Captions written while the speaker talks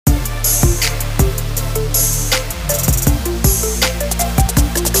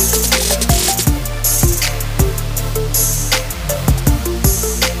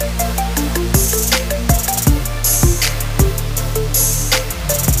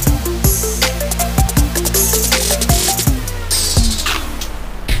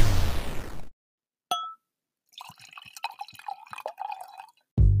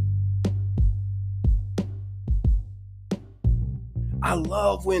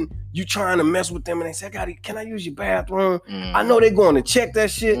love when you trying to mess with them and they say, can I use your bathroom? I know they're going to check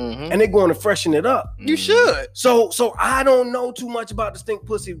that shit and they're going to freshen it up. You should. So I don't know too much about the stink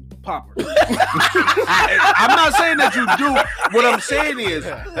pussy popper. I'm not saying that you do. What I'm saying is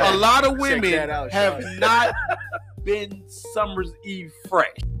a lot of women have not been Summer's Eve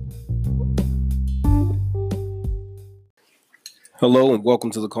fresh. Hello and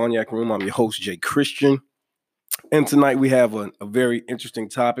welcome to the Cognac Room. I'm your host, Jay Christian. And tonight we have a very interesting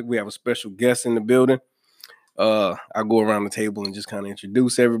topic. We have a special guest in the building. I'll go around the table and just kind of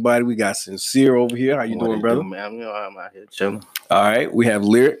introduce everybody. We got Sincere over here. How you doing, brother? Man? I'm out here chilling. All right. We have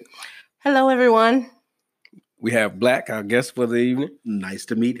Lyric. Hello, everyone. We have Black, our guest for the evening. Nice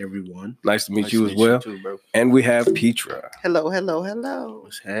to meet everyone. Nice to meet you as well. You too, bro. And we have Petra. Hello, hello, hello.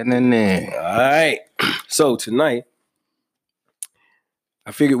 What's happening there? All right. So tonight,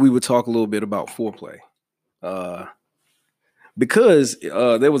 I figured we would talk a little bit about foreplay. Because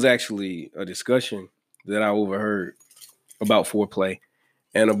there was actually a discussion that I overheard about foreplay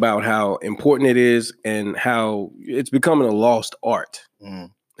and about how important it is and how it's becoming a lost art.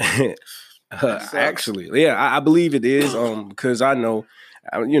 Actually, yeah, I believe it is. Because I know,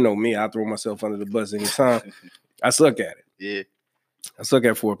 me, I throw myself under the bus anytime. I suck at it. Yeah, I suck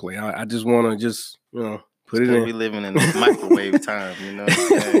at foreplay. I just want to put it in. We living in this microwave time,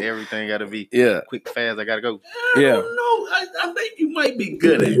 everything got to be quick, fast. I got to go. I don't know. I think you might be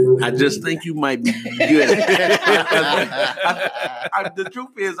good at it. I just think you might be good at it. The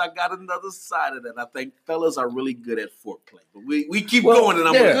truth is, I got another side of that. I think fellas are really good at foreplay. But we keep going, and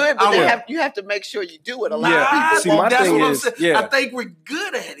I'm good, but you have to make sure you do it. A lot of people. See, my that's thing what is, I'm saying. I think we're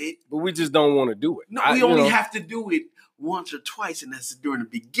good at it, but we just don't want to do it. No, we only have to do it once or twice, and that's during the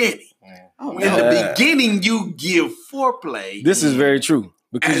beginning. Oh, in the beginning, you give foreplay. This is very true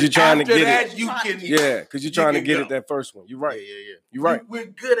because you're trying to get it. Because you're trying to get it that first one. You're right. Yeah. You're right. We're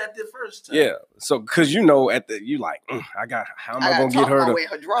good at the first time. Yeah. So because how am I going to get her to?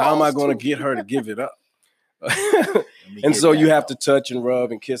 How am I going to get her to give it up? And so you have to touch and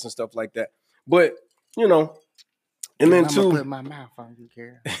rub and kiss and stuff like that. But and then too, put my mouth on you,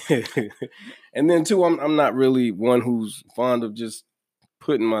 Carol. and then too, I'm not really one who's fond of just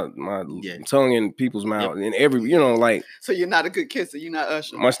putting my tongue in people's mouth and every So you're not a good kisser. You're not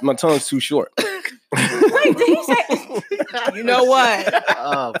Usher. My tongue's too short. Wait, did he say? You know what?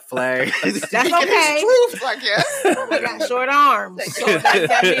 Oh, flag. That's okay. Truth, I guess. I got short arms. So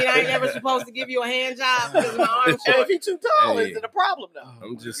that mean I ain't never supposed to give you a hand job because my arms And short. if he's too tall, is it a problem though?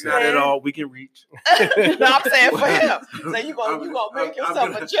 I'm just Not saying. at all. We can reach. No, I'm saying for him. So you gonna make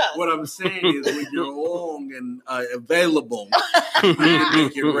yourself adjust. What I'm saying is, when you're long and available, you can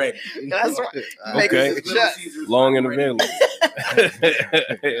make it ready. That's right. Okay. Long and available.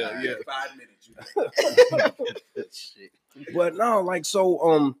 Yeah. 5 minutes. Shit. But no,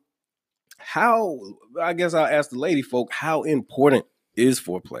 how? I guess I'll ask the lady folk. How important is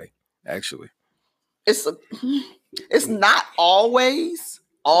foreplay actually? It's not always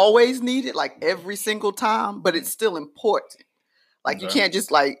needed like every single time, but it's still important. Like you can't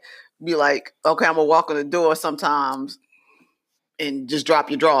just be like, okay, I'm gonna walk in the door sometimes and just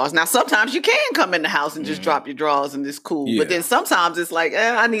drop your drawers. Now sometimes you can come in the house and just drop your drawers and it's cool. Yeah. But then sometimes it's like,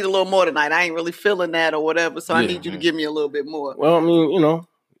 I need a little more tonight. I ain't really feeling that or whatever. So I need you to give me a little bit more. Well, I mean,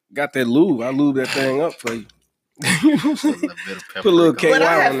 got that lube. I lube that thing up for you. Put a little KY on But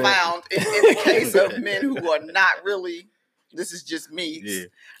I have there. found in the case of men who are not really, this is just me,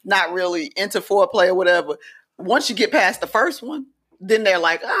 not really into foreplay or whatever. Once you get past the first one, then they're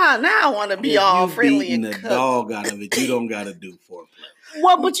like, now I want to be all friendly and the dog out of it. You don't got to do foreplay.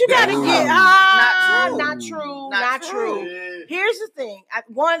 Well, but you got to get not true. Yeah. Here's the thing.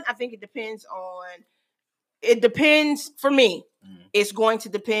 I think it depends on. It depends for me. It's going to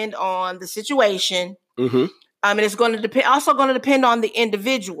depend on the situation. Mm-hmm. And it's going to depend on the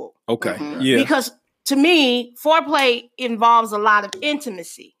individual. Okay. Mhm. Yeah. Because to me, foreplay involves a lot of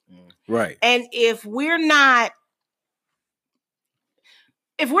intimacy. Right. And if we're not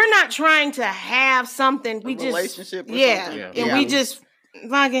trying to have something, we just relationship or something. and we just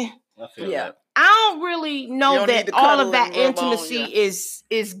fucking I feel Yeah. that. I don't really know You don't need that to all cuddle of that and rub on, intimacy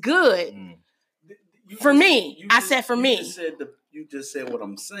is good. For me. I said for me. You just said what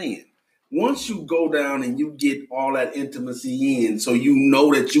I'm saying. Once you go down and you get all that intimacy in, so you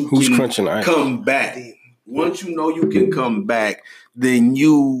know that you Who's can crunching ice? come back. Once you know you can come back, then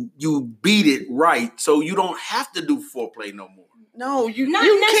you beat it right, so you don't have to do foreplay no more. No, you Not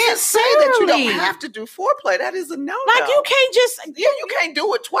can't say that you don't necessarily. have to do foreplay. That is a no. Like you can't just you can't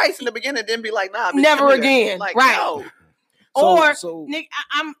do it twice in the beginning and then be like, nah, bitch, Never come here. again. Like, Right. no. Nick,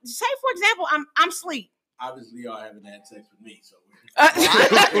 I'm say for example, I'm asleep. Obviously, y'all haven't had sex with me, so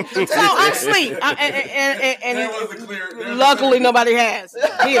So I sleep, and luckily nobody has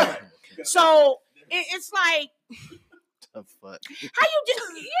here. So it's like, how you just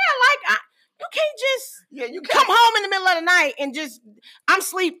you can't just you come home in the middle of the night and just I'm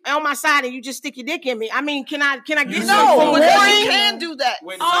asleep on my side and you just stick your dick in me. I mean, can I get you can do that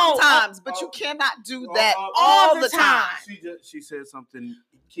sometimes, but you cannot do that all the time. She said something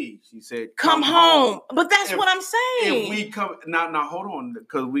key. She said, "Come home." But that's what I'm saying. If we come now, hold on,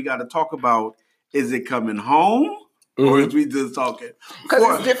 because we got to talk about: is it coming home? Or is we just talking?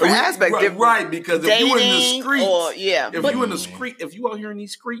 Because it's different aspects, right? Because if you in the streets, if you in the street, if you out here in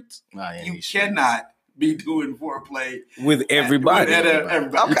these streets, you cannot be doing foreplay with everybody.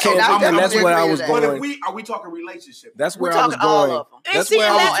 Everybody. You can't, and that's where I was going. But are we talking relationship? That's where I was going. That's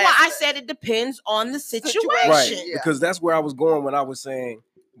why I said it depends on the situation. Right, because that's where I was going when I was saying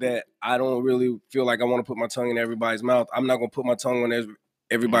that I don't really feel like I want to put my tongue in everybody's mouth. I'm not going to put my tongue on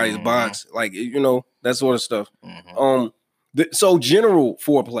everybody's box, like, that sort of stuff. So general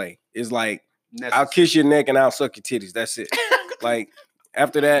foreplay is like, I'll kiss your neck and I'll suck your titties. That's it. Like,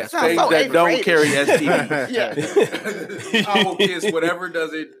 after that, things that don't carry STDs. I will kiss whatever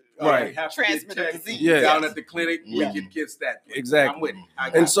doesn't have transmit a disease. Down at the clinic. We can kiss that. Exactly.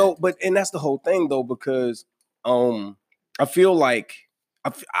 I'm with it. And that's the whole thing though, because I feel like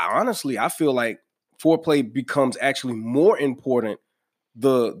I feel like foreplay becomes actually more important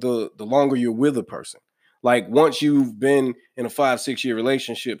the longer you're with a person. Like, once you've been in a 5-6 year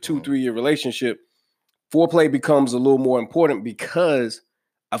relationship, 2-3 year relationship, foreplay becomes a little more important, because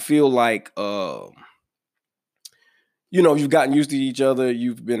I feel like you've gotten used to each other,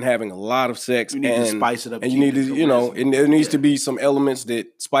 you've been having a lot of sex, you need to spice it up, and you need to and there needs to be some elements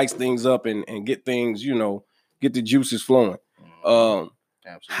that spice things up and get things, get the juices flowing.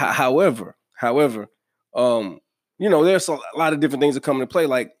 However, there's a lot of different things that come into play,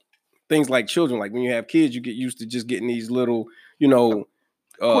 like things like children. Like, when you have kids, you get used to just getting these little,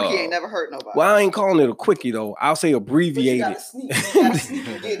 quickie ain't never hurt nobody. Well, I ain't calling it a quickie though. I'll say abbreviated.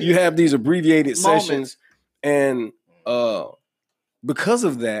 You have these abbreviated sessions, and because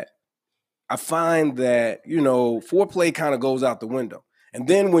of that, I find that foreplay kind of goes out the window. And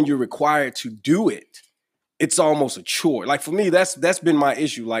then when you're required to do it, it's almost a chore. Like, for me, that's been my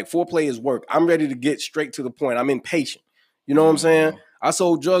issue. Like, foreplay is work. I'm ready to get straight to the point. I'm impatient. You know what I'm saying? I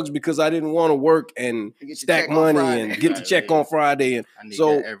sold drugs because I didn't want to work and stack money and get the check on Friday. And I need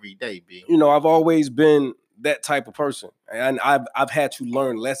that every day, B. I've always been that type of person, and I've had to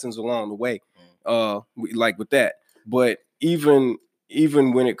learn lessons along the way, like with that. But even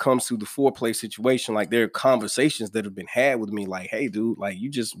when it comes to the foreplay situation, like, there are conversations that have been had with me, like, hey, dude, like, you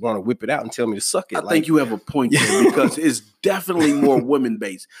just want to whip it out and tell me to suck it. I think you have a point there, because it's definitely more women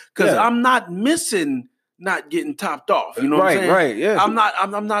based. Because I'm not missing not getting topped off. You know what I'm saying? Right, yeah.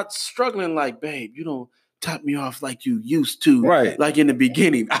 I'm not struggling like, babe, you don't top me off like you used to. Right. Like in the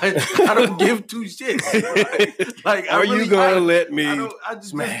beginning. I don't give two shits. Right? Like, are you gonna let me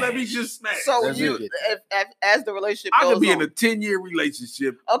just let me just smash. So as the relationship goes I could be on, in a 10-year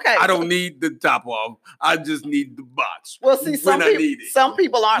relationship. Okay. I don't need the top off. I just need the box. Well, see, some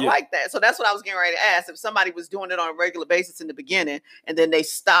people aren't like that. So that's what I was getting ready to ask. If somebody was doing it on a regular basis in the beginning and then they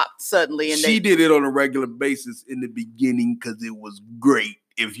stopped suddenly, and she did it on a regular basis in the beginning because it was great.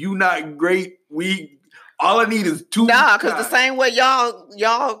 If you not great, all I need is two. Nah, because the same way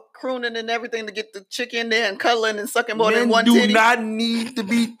y'all crooning and everything to get the chick in there and cuddling and sucking more than one titty. Do not need to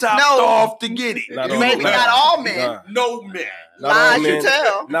be topped off to get it. Not all men. No men. Lies you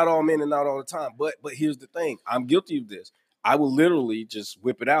tell. Not all men and not all the time. But here's the thing. I'm guilty of this. I will literally just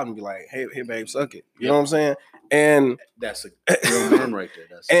whip it out and be like, hey babe, suck it. You know what I'm saying? And that's a real man right there.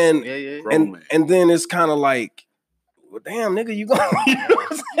 That's and then it's kind of like, well, damn, nigga, you going? You know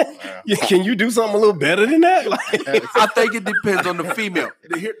what I'm saying? Can you do something a little better than that? Like, I think it depends on the female.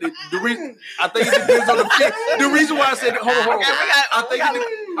 The reason I think it depends on the female. The reason why I said, hold on. I think I'm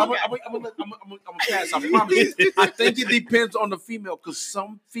gonna pass. I promise. I think it depends on the female, because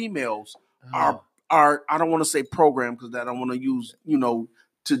some females are I don't want to say programmed, because that I don't want to use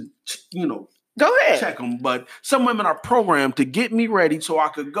go ahead, check them. But some women are programmed to get me ready so I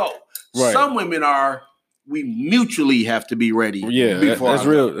could go. Right. Some women are. We mutually have to be ready. Yeah, that's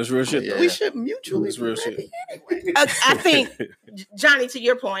real. That's real shit. Yeah. We should mutually. That's real shit. Anyway. I think, Johnny, to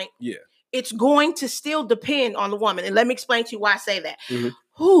your point, it's going to still depend on the woman, and let me explain to you why I say that.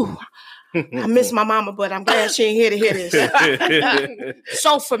 Whew, I miss my mama, but I'm glad she ain't here to hear this.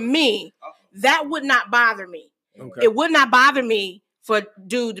 So for me, that would not bother me. Okay. It would not bother me for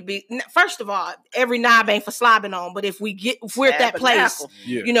dude to be, first of all, every knob ain't for slobbing on, but if we're at that place,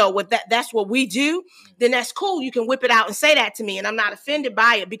 you know, with that's what we do, then that's cool. You can whip it out and say that to me, and I'm not offended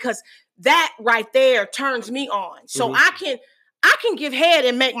by it, because that right there turns me on. So I can give head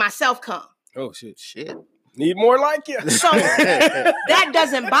and make myself come. Oh shit. Need more like you. So that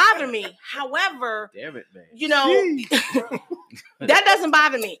doesn't bother me. However, damn it, man. You know, that doesn't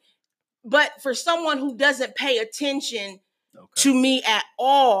bother me. But for someone who doesn't pay attention to me at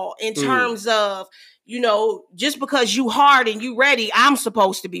all, in terms of, you know, just because you hard and you ready, I'm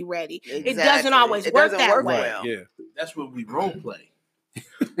supposed to be ready. Exactly. It doesn't always work that way. Well. Yeah, that's when we role play.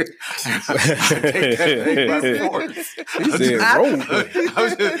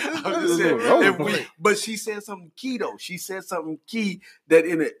 But she said something key though. She said something key that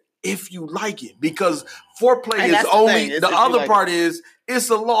if you like it, because foreplay is only the other part is it's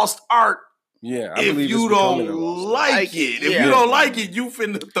a lost art. Yeah, if you don't like it, if you don't like it, you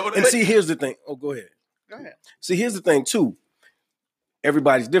finna throw that. And see, here's the thing. Oh, go ahead. See, here's the thing too.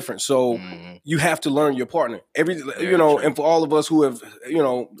 Everybody's different, so you have to learn your partner. And for all of us who have,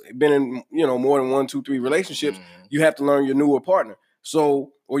 been in, more than 1, 2, 3 relationships, you have to learn your newer partner.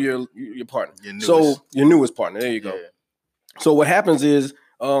 So, or your partner. Your newest partner. There you go. Yeah. So what happens is,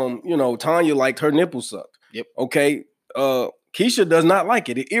 Tanya liked her nipples sucked. Yep. Okay. Keisha does not like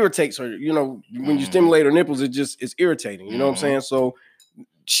it. It irritates her. When you stimulate her nipples, it's irritating. You know what I'm saying? So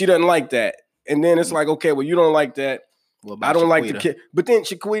she doesn't like that. And then it's like, okay, well, you don't like that. I don't like the kid, but then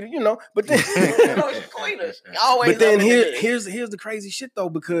Shaquita, but then, but then here's the crazy shit though,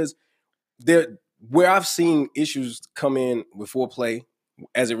 because where I've seen issues come in with foreplay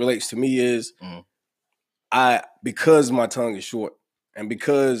as it relates to me is because my tongue is short and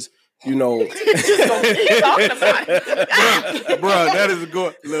because Bro, that is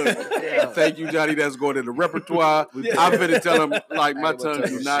good. Look, thank you, Johnny. That's going in the repertoire. I'm finna tell him, like, my tongue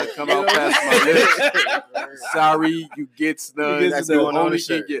do not come out past my lips. Sorry, you get snug. That's going on.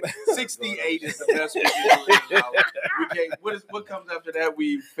 68 is the best one. What comes after that?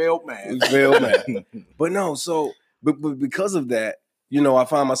 We failed math. But no, but because of that, I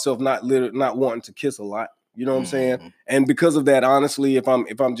find myself not wanting to kiss a lot. You know what I'm saying? And because of that, honestly, if I'm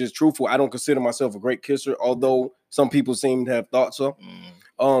just truthful, I don't consider myself a great kisser, although some people seem to have thought so.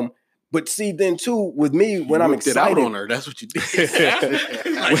 But see, then too, with me, when I'm excited, out on her, that's what you did.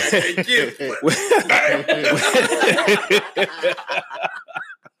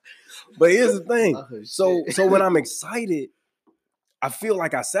 But here's the thing. So when I'm excited, I feel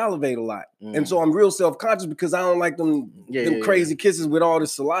like I salivate a lot. And so I'm real self-conscious because I don't like them crazy kisses with all the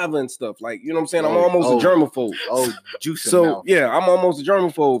saliva and stuff. Like, you know what I'm saying? I'm almost a germaphobe. Juice. So, I'm almost a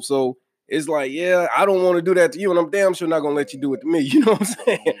germaphobe. So it's like, I don't want to do that to you, and I'm damn sure not going to let you do it to me. You know what I'm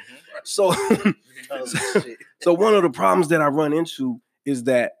saying? So one of the problems that I run into is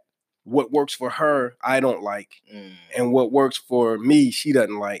that what works for her, I don't like. And what works for me, she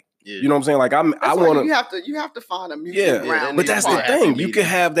doesn't like. Yeah. You know what I'm saying? Like I want to. You have to find a mutual ground. But that's the thing. You can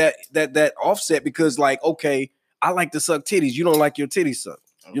have that offset because, like, okay, I like to suck titties. You don't like your titties sucked.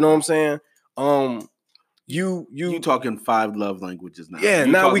 Okay. You know what I'm saying? You talking 5 love languages now? Yeah.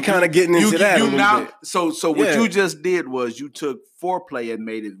 Now we kind of getting into that. A little bit. So what you just did was you took foreplay and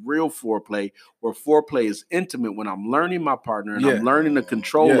made it real foreplay, where foreplay is intimate when I'm learning my partner and I'm learning the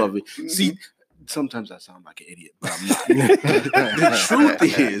control of it. See. Sometimes I sound like an idiot, but I'm not. The truth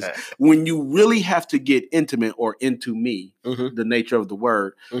is, when you really have to get intimate or into me, the nature of the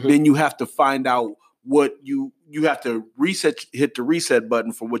word, then you have to find out what you have to hit the reset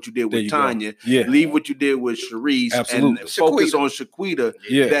button for what you did with Tanya. Yeah. Leave what you did with Sharice and focus on Shaquita.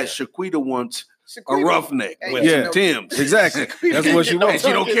 That Shaquita wants a roughneck with Tim's. Exactly. That's what she wants.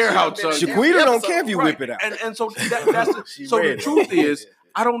 She don't care how Shaquita don't care if you whip it out. And so the truth is,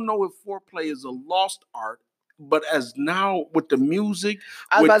 I don't know if foreplay is a lost art, but as now with the music,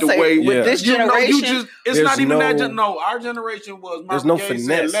 with this generation, it's not even that. No, our generation was. There's no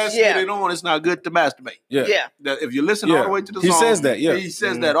finesse. Let's get it on. It's not good to masturbate. Yeah. If you listen all the way to the song, he says that. Yeah, he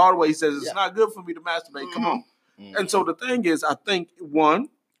says that all the way. He says it's not good for me to masturbate. Come on. And so the thing is, I think women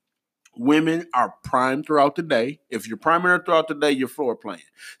are primed throughout the day. If you're priming her throughout the day, you're foreplaying.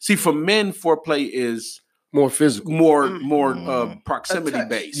 See, for men, foreplay is more physical, more proximity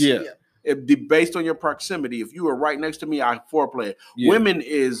based. Yeah. Based on your proximity, if you are right next to me, I foreplay. Women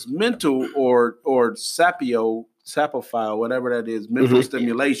is mental or sapophile, whatever that is, mental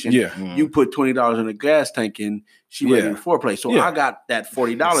stimulation. Yeah. You put $20 in a gas tank and she ready to foreplay. So I got that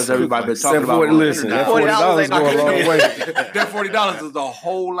 $40 everybody been talking about. Listen, that $40 go a long way. That $40 is a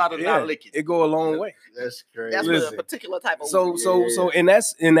whole lot of not licking. It go a long way. That's crazy. That's with a particular type of so and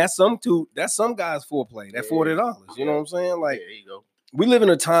that's some guys foreplay. That $40. You know what I'm saying? Like there you go. we live in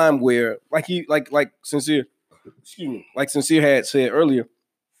a time where, like Sincere had said earlier,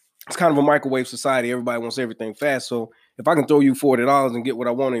 it's kind of a microwave society. Everybody wants everything fast. So if I can throw you $40 and get what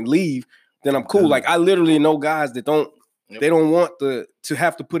I want and leave, then I'm cool. Like I literally know guys that don't want to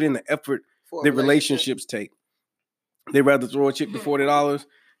have to put in the effort that relationships take. They rather throw a chick the $40,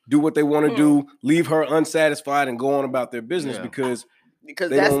 do what they want to do, leave her unsatisfied, and go on about their business because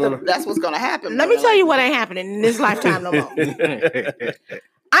that's what's gonna happen. Let me tell you what ain't happening in this lifetime no more.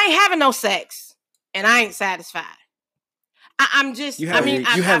 I ain't having no sex, and I ain't satisfied. I'm just. You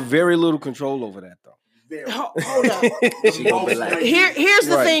have very little control over that, though. Hold up. Here's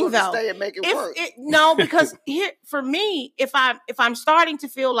the thing, though. No, because for me, if I'm starting to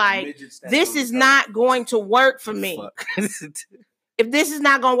feel like this is not going to work for me, if this is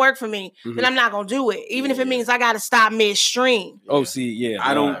not going to work for me, then I'm not going to do it, even if it means I got to stop midstream. Oh, see,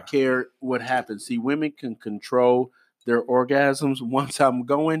 I don't care what happens. See, women can control their orgasms once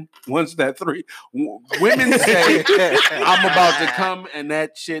that 3 women say I'm about to come and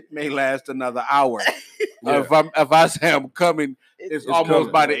that shit may last another hour. If I say I'm coming, it's almost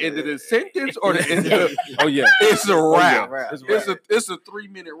coming by the end of the sentence or the end of it's a wrap. It's a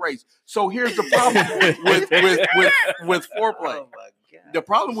 3-minute race. So here's the problem with foreplay. The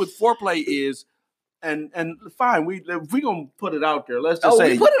problem with foreplay is and fine, we're gonna put it out there. Let's just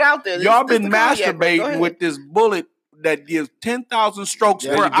say we put it out there. Y'all been masturbating with this bullet that gives 10,000 strokes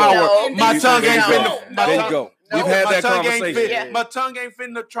per hour. My tongue ain't finna. There you go. We've had that conversation. My tongue ain't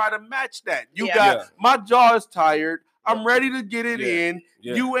finna try to match that. My jaw is tired. I'm ready to get it in.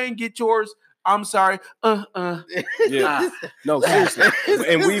 You ain't get yours. I'm sorry. No, seriously.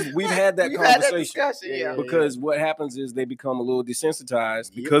 And we've had that conversation. Because what happens is they become a little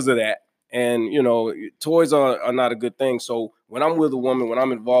desensitized because of that. And toys are not a good thing. So when I'm with a woman, when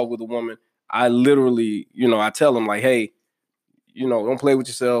I'm involved with a woman, I literally, I tell them like, hey, don't play with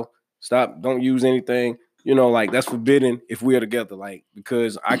yourself. Stop. Don't use anything. Like that's forbidden if we are together. Like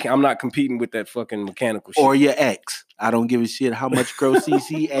because I'm not competing with that fucking mechanical shit. Or your ex. I don't give a shit how much gross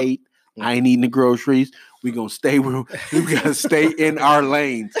CC ate. I ain't eating the groceries. We gonna stay. We gotta stay in our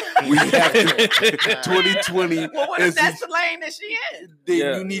lanes. We have to. 2020. Well, what if that's the lane that she in?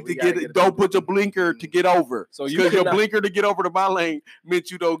 Then you need to get it. Don't put your blinker to get over. So because your blinker to get over to my lane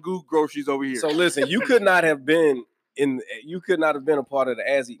meant you don't go groceries over here. So listen, you could not have been a part of the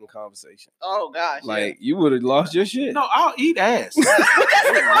ass eating conversation. Oh gosh, like you would have lost your shit. No, I'll eat ass. Wait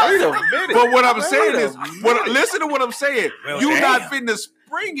a minute. But what I'm saying is, listen to what I'm saying. Not finna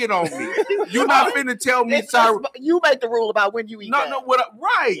spring it on me. You're not finna tell me. You make the rule about when you eat.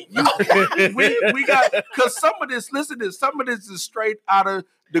 Right. We got because some of this. Listen to this. Some of this is straight out of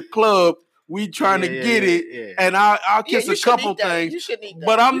the club. We trying to get it, and I'll kiss a couple things. You shouldn't eat that.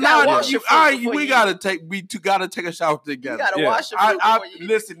 But I'm not. We gotta take. We gotta take a shower together. You gotta wash your food.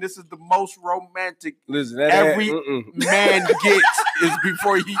 Listen, this is the most romantic. Listen, every man gets is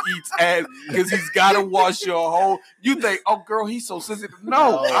before he eats ass because he's gotta wash your whole. You think, oh girl, he's so sensitive.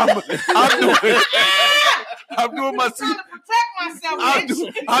 No, I'm doing my trying to protect myself.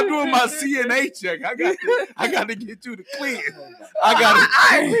 I'm doing my CNA check. I got to get you to clean.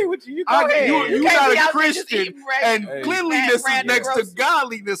 I agree with you. You got a Christian, and cleanliness is next to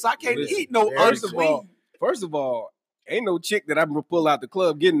godliness. I can't eat no unclean. First of all, ain't no chick that I'm gonna pull out the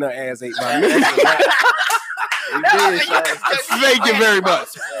club getting her ass ate by me. Thank you very much.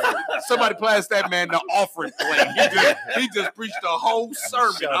 Somebody pass that man the offering plate. He just preached a whole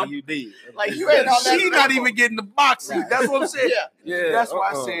sermon. You did. Like you ain't on that. She's not even getting the boxing. That's what I'm saying. Yeah. That's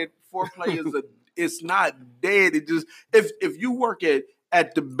why I said foreplay is it's not dead. It just if you work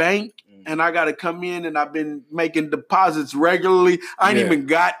at the bank and I got to come in and I've been making deposits regularly. I ain't even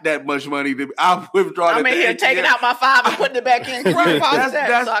got that much money to. I'll withdraw. I'm in here taking out my 5 and putting it back in.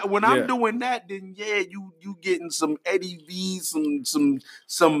 That's when I'm doing that. Then you getting some Eddie V's,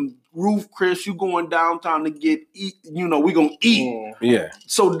 some Roof Chris. You going downtown to get eat. We gonna eat. Yeah.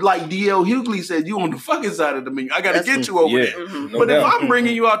 So like DL Hughley said, you on the fucking side of the menu. I got to get you over there. Mm-hmm. But if I'm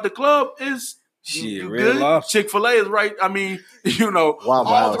bringing you out the club, it's. Shit, real life. Chick-fil-A is right. I mean,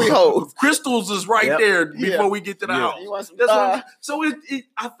 all 3 hoes. Crystals is right there before we get to the house. So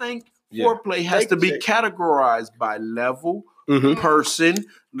I think foreplay has to be categorized by level, person,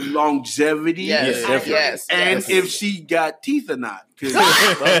 longevity, and if she got teeth or not. Because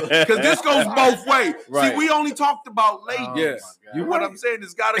this goes both ways. Right. See, we only talked about ladies. What I'm saying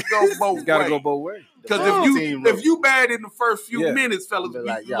is got to go both ways. It's got to go both ways. Because if you bad in the first few minutes, fellas,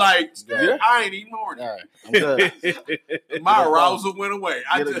 I ain't even horny. Right, I'm good. My arousal went away.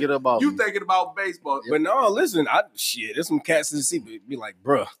 Get up off you thinking about baseball. But no, listen, there's some cats in the seat be like,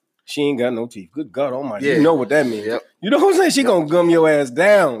 bruh, she ain't got no teeth. Good God Almighty, Yeah. you know what that means. Yep. You know what I'm saying? She gonna gum your ass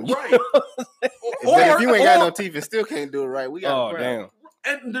down. Right. But if you ain't got no teeth and still can't do it right, we got Oh a problem.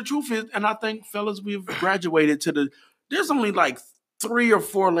 damn. And the truth is, and I think, fellas, we've graduated to there's only like 3 or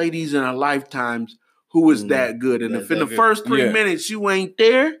 4 ladies in our lifetimes who is that good. And That's if in the that good. first 3 minutes you ain't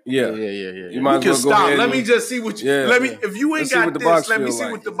there, Yeah. You might you as can well go stop. ahead Let and- me just see what you. Yeah. Let me. If you ain't Let's see got what the this, box let me feel see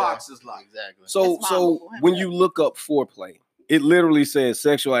like. what the box is like. Exactly. So It's mama. when you look up foreplay, it literally says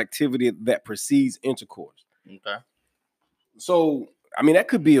sexual activity that precedes intercourse. Okay. So I mean that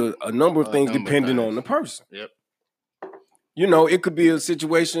could be a number of things number of depending things. on the person. Yep. You know, it could be a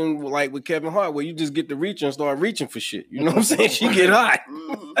situation like with Kevin Hart where you just get to reach and start reaching for shit. You know what I'm saying? She get hot.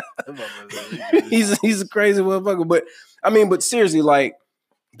 he's a crazy motherfucker. But I mean, but seriously, like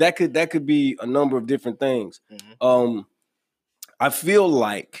that could be a number of different things. I feel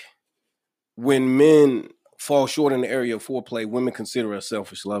like when men fall short in the area of foreplay, women consider us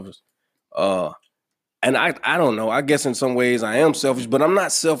selfish lovers. And I don't know. I guess in some ways I am selfish, but I'm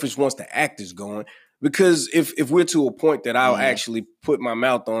not selfish once the act is going. Because if we're to a point that I'll actually put my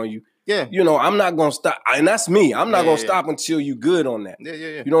mouth on you, you know, I'm not gonna stop. And that's me. I'm not gonna stop until you good on that. Yeah.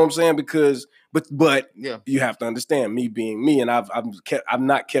 You know what I'm saying? Because but Yeah. you have to understand me being me, and I've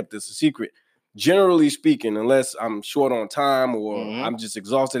not kept this a secret. Generally speaking, unless I'm short on time or I'm just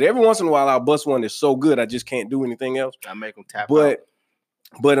exhausted, every once in a while I'll bust one that's so good I just can't do anything else. I make them tap out.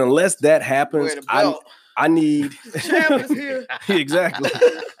 But unless that happens, I need Champ is here. exactly.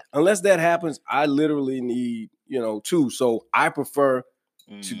 Unless that happens, I literally need, 2. So I prefer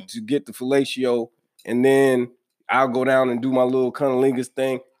to get the fellatio, and then I'll go down and do my little cunnilingus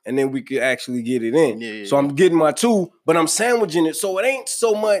thing, and then we could actually get it in. So I'm getting my 2, but I'm sandwiching it, so it ain't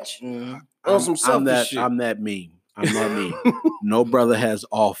so much on some selfish shit. I'm that mean. No brother has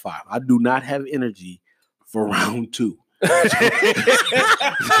all 5. I do not have energy for round 2.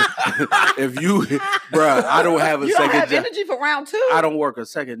 If you, bruh, I don't have a You second don't have job. energy for round 2? I don't work a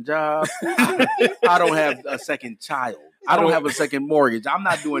second job. I don't have a second child. I don't have a second mortgage. I'm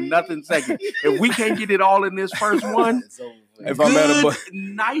not doing nothing second. If we can't get it all in this first one, if I'm at a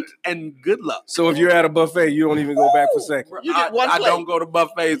night and good luck. So if you're at a buffet, you don't even go back for second. You get one I plate. don't go to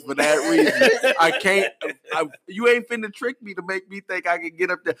buffets for that reason. I can't. You ain't finna trick me to make me think I can get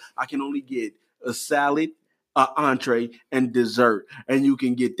up there. I can only get a salad, an entree, and dessert, and you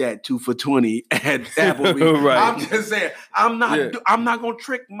can get that 2 for $20 at Applebee's. Right. I'm just saying, I'm not gonna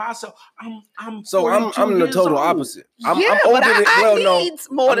trick myself. I'm So I'm the total opposite. I'm but older than I need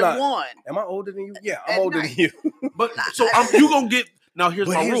more than not. one. Am I older than you? Yeah, I'm At older night. than you. But so you gonna get. Now here's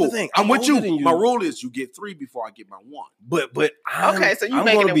But my here's rule. the thing, I'm with older you. than you. My rule is you get 3 before I get my 1. But Okay, so you I'm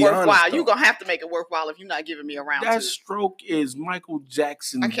making gonna it be worthwhile. honest, You're though. going to have to make it worthwhile if you're not giving me a round 2. That stroke is Michael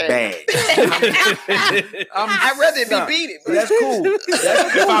Jackson's Okay. bag. I'd rather it be beat it. But That's cool.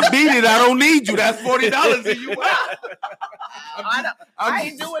 If I beat it, I don't need you. That's $40 and you out. I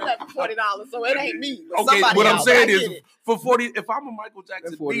ain't doing that for $40, so it ain't me. But Okay, somebody what I'm else, saying I is get it. for 40. If I'm a Michael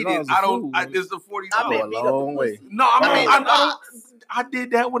Jackson That $40 beat it, is I don't. cool, man. It's the $40. I've been beat up long a way. pussy. No, I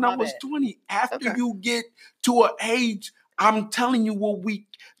did that when I My was bad. 20. After Okay. you get to an age, I'm telling you what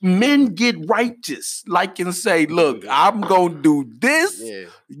men get righteous. Like and say, look, I'm gonna do this. Yeah.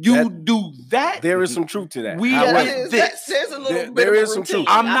 You do that. There is some truth to that. We Yeah, However, there's a little there- bit there of a is some routine. truth.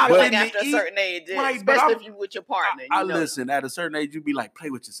 I'm not I feel like finna after a eat- certain age, Right, but especially I'm- if you with your partner. I you know. listen. At a certain age, you be like, play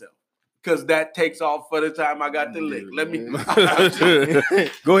with yourself, because that takes off for the time I got the lick. Let me.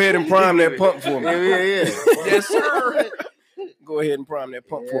 Go ahead and prime that pump for me. Yeah. Yes, sir. Go ahead and prime that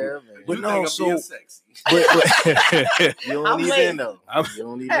pump for me. Man. But You no, think I'm so being sexy. but You don't I'm need lazy. that though. You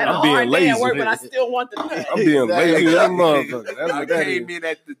don't need I had that. a I'm being hard day at lazy. work, but I still want the nut. I'm being lazy as a motherfucker. That's I what that came is. in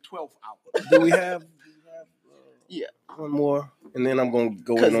at the 12th hour. Do we have Yeah. one more? And then I'm gonna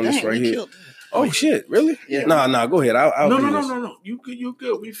go 'Cause in on this dang, right you here. killed me. Oh shit, really? Yeah. Nah, go ahead. I'll do this. No. You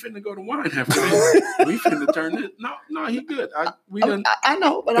good. We finna go to wine after this. We finna turn it. No, he good. We done. I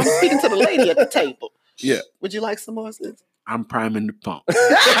know, but I'm speaking to the lady at the table. Yeah. Would you like some more, sis? I'm priming the pump.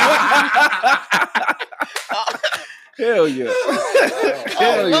 Hell yeah.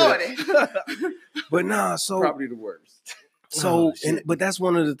 Hell yeah. Lordy. But nah, so Probably the worst. So, but that's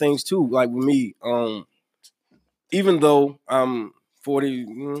one of the things too. Like with me, even though I'm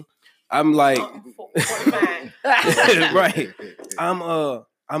 40, I'm like, 45. right. I'm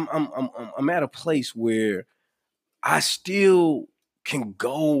at a place where I still can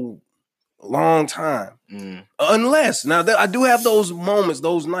go a long time, unless now I do have those moments,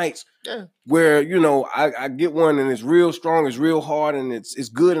 those nights where I get one and it's real strong, it's real hard, and it's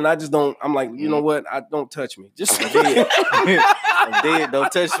good, and I just don't. I'm like, you know what? I don't touch me. Just I'm dead.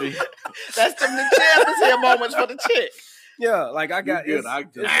 Don't touch me. That's the champ is here moments for the chick. Yeah, like I got good.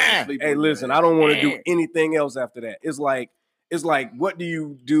 Hey, listen, I don't want to do anything else after that. It's like what do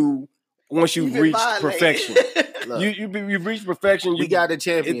you do once you've reached perfection? You've reached perfection. We got the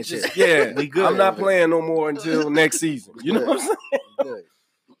championship. We good. I'm not playing no more until next season. You know what I'm saying? Good.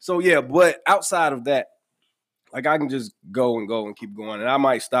 So yeah, but outside of that, like I can just go and keep going, and I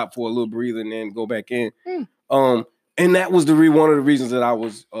might stop for a little breather and then go back in. And that was one of the reasons that I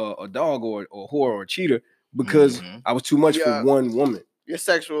was a dog or a whore or a cheater, because I was too much for one woman. Your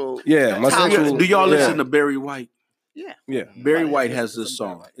sexual, my sexual. Do y'all listen to Barry White? Yeah. Barry White has this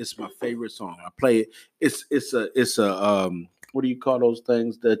song. It's my favorite song. I play it. It's a what do you call those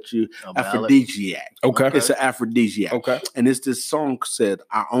things that you aphrodisiac? Okay, it's an aphrodisiac. Okay, and it's this song said,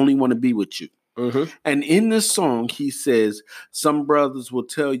 "I only want to be with you." And in this song, he says, "Some brothers will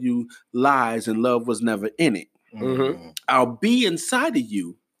tell you lies, and love was never in it. I'll be inside of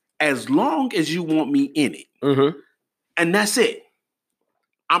you as long as you want me in it, and that's it.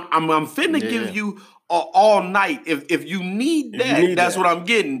 I'm finna give you all night. If you need that, that's what I'm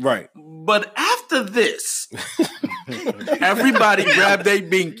getting. Right. But after this, everybody grab their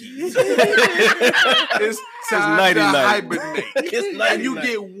binkies. It's time to hibernate. And you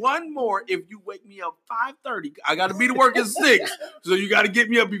get one more if you wake me up 5:30. I got to be to work at 6. So you got to get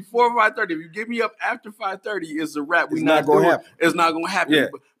me up before 5:30. If you get me up after 5:30, it's a wrap. It's not going to happen. It's not going to happen. Yeah.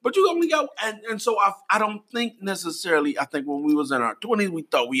 But you only got, and so I don't think necessarily, I think when we was in our 20s, we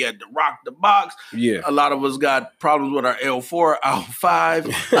thought we had to rock the box. Yeah. A lot of us got problems with our L4, L5.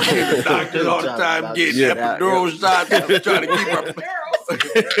 The doctors all the time getting epidural shots, trying to keep our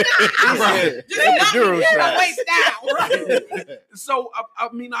epidural shots. So, I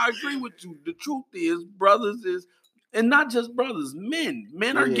mean, I agree with you. The truth is, brothers is, and not just brothers, men.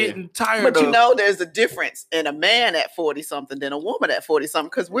 Men are getting tired of... But you know there's a difference in a man at 40-something than a woman at 40-something,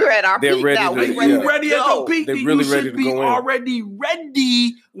 because we're at our peak now. We're ready at your peak. They're really ready to go in. Already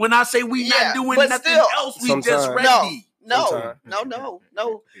ready when I say we not doing nothing else. We just ready. No.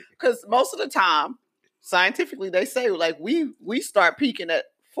 Because most of the time, scientifically, they say like we start peaking at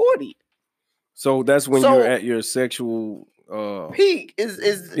 40. So that's when you're at your sexual... peak is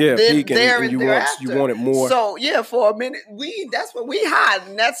peak there and you want it more. So for a minute that's what we hide,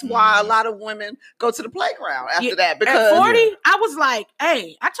 and that's why a lot of women go to the playground after that. Because at 40, I was like,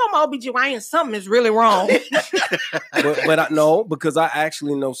 hey, I told my OBGYN something is really wrong. but I know, because I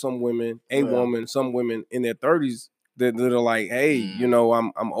actually know some women, some women in their 30s that are like, hey, you know,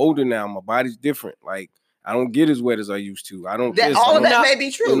 I'm older now, my body's different. Like, I don't get as wet as I used to. I don't. All of that may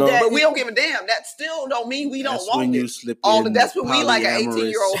be true, but we don't give a damn. That still don't mean we don't want it. That's when we like an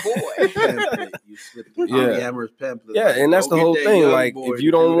 18-year-old boy. You slip the polyamorous pamphlet. Yeah, and that's the whole thing. Like, if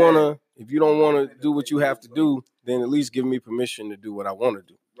you don't wanna do what you have to do, then at least give me permission to do what I want to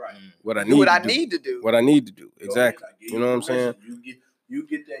do. Right. What I need to do. Exactly. You know what I'm saying? You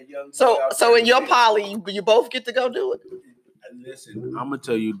get that young. So in your poly, you both get to go do it. Listen, I'm gonna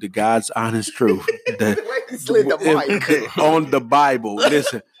tell you the God's honest truth. Slid the mic on the Bible.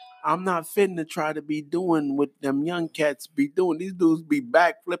 Listen, I'm not fitting to try to be doing what them young cats be doing. These dudes be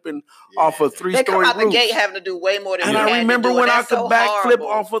back flipping off a 3-story roof. They come out the gate having to do way more than. And I remember when I could backflip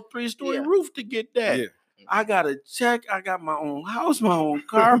off a 3-story roof to get that. Yeah. I got a check. I got my own house, my own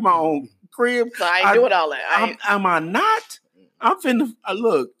car, my own crib. So I ain't doing all that. Am I not? I'm finna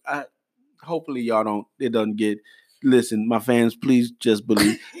look. Hopefully y'all don't. It doesn't get. Listen, my fans, please just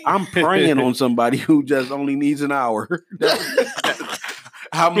believe. I'm praying on somebody who just only needs an hour.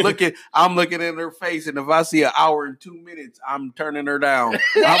 I'm looking in her face, and if I see an hour and 2 minutes, I'm turning her down.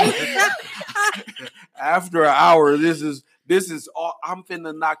 After an hour, this is all. I'm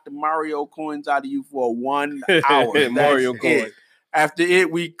finna knock the Mario coins out of you for 1 hour. Mario coins. After it,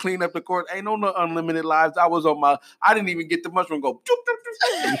 we clean up the court. Ain't no unlimited lives. I didn't even get the mushroom go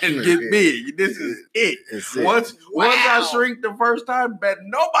and get big. This is it. Once I shrink the first time, bet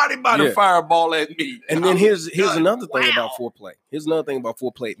nobody about to fireball at me. And then here's another thing about foreplay. Here's another thing about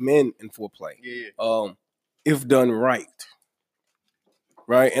foreplay. Men and foreplay. Yeah. If done right.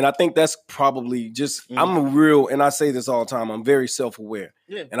 Right. And I think that's probably just, and I say this all the time, I'm very self-aware.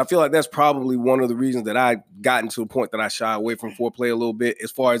 Yeah. And I feel like that's probably one of the reasons that I gotten to a point that I shy away from foreplay a little bit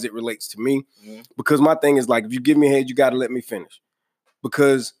as far as it relates to me. Mm-hmm. Because my thing is like, if you give me a head, you got to let me finish.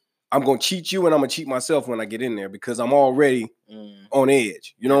 Because I'm going to cheat you and I'm going to cheat myself when I get in there because I'm already on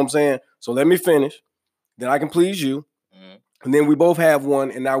edge. You know what I'm saying? So let me finish. Then I can please you. And then we both have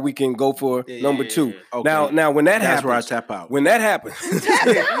one, and now we can go for number 2. Okay. Now when that happens, that's where I tap out. When that happens,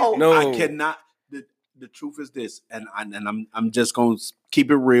 no, I cannot. The truth is this, and I'm just gonna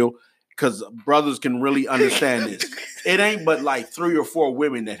keep it real because brothers can really understand this. It ain't but like 3 or 4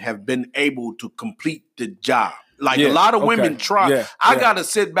 women that have been able to complete the job. Like a lot of women try. Yeah. I gotta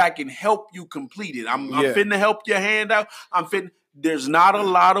sit back and help you complete it. I'm finna help your hand out. There's not a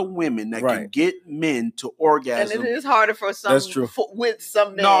lot of women that can get men to orgasm. And it is harder for some. That's true. With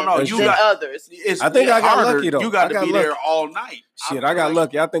some men than others. I think I got lucky though. You got to be there all night. Shit, I got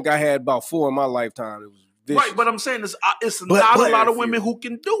lucky. I think I had about 4 in my lifetime. It was vicious. Right, but I'm saying it's not a lot of women who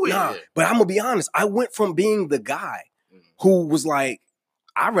can do it. Nah, but I'm gonna be honest. I went from being the guy who was like,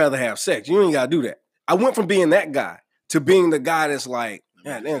 I'd rather have sex. You ain't gotta do that. I went from being that guy to being the guy that's like,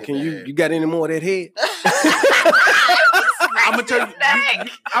 God damn, can you got any more of that head? I'm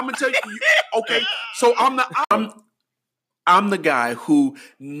gonna tell you. Okay, so I'm the guy who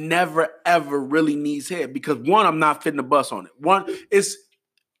never ever really needs head because one, I'm not fitting the bus on it. One, it's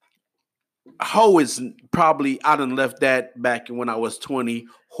hoe is probably I done left that back when I was 20.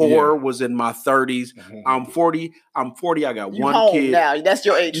 Whore was in my 30s. I'm 40. I'm 40. I got one kid. Now that's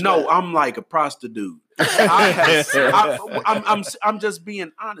your age. No, I'm like a prostitute. I'm just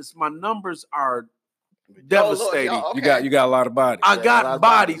being honest. My numbers are devastating. Lord, you got a lot of bodies. I got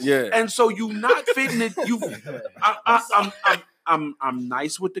bodies. Yeah. And so you not fitting it. I'm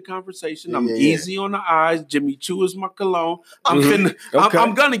nice with the conversation. I'm easy on the eyes. Jimmy Choo is my cologne. I'm gonna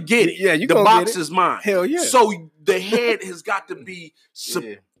get it. Yeah, you the box is mine. Hell yeah. So the head has got to be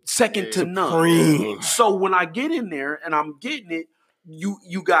second to none. So when I get in there and I'm getting it,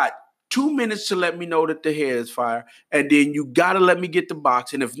 you got 2 minutes to let me know that the head is fire, and then you gotta let me get the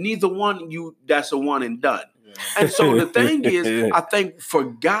box. And if neither one, that's a one and done. And so the thing is, I think for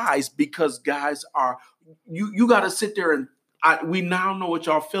guys, because guys are you gotta sit there and we now know what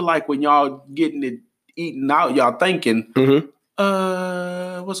y'all feel like when y'all getting it eaten out. Y'all thinking,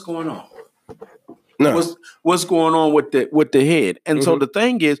 what's going on? No. What's going on with the head? And so the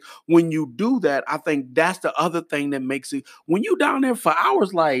thing is, when you do that, I think that's the other thing that makes it. When you down there for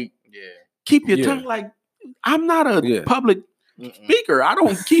hours, like keep your tongue. Like I'm not a public speaker. I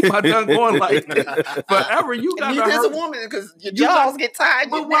don't keep my tongue going like forever. You got to as a woman because your jaws get tired.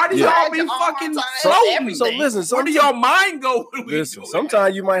 But why do y'all be fucking floating? So listen, where do y'all mind go? Listen,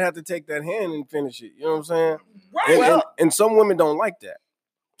 sometimes you might have to take that hand and finish it. You know what I'm saying? Right. And some women don't like that.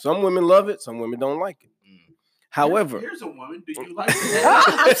 Some women love it. Some women don't like it. However, here's a woman. Do you like it?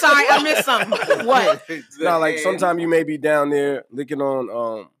 I'm sorry, I missed something. What? Now, like sometimes you may be down there licking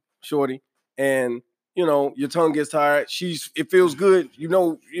on shorty, and you know your tongue gets tired. It feels good, you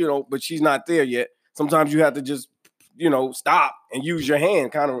know, but she's not there yet. Sometimes you have to just stop and use your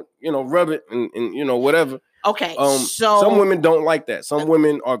hand, kind of rub it and whatever. Okay, so some women don't like that. Some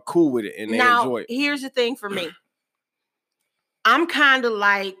women are cool with it and they enjoy it. Here's the thing for me. I'm kind of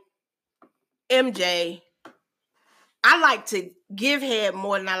like MJ. I like to give head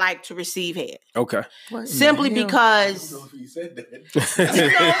more than I like to receive head. Okay. Simply because. I don't know if you said that.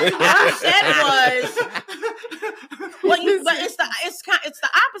 What I said was, but it's the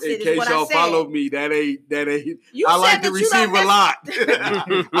opposite. In case y'all follow me, that ain't. I like to receive a lot.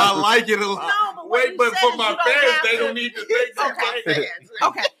 I like it a lot. No, but for my fans, they don't need to think that.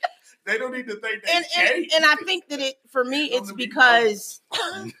 Okay. They don't need to think that. And I think that for me, it's because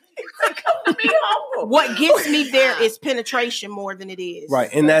what gets me there is penetration more than it is. Right,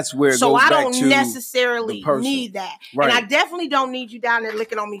 and that's where it so goes I back don't to necessarily need that. Right. And I definitely don't need you down there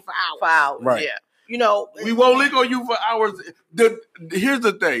licking on me for hours. Right. Yeah. We won't lick on you for hours. Here's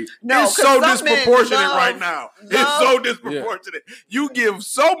the thing. It's so disproportionate right now. It's so disproportionate. Yeah. You give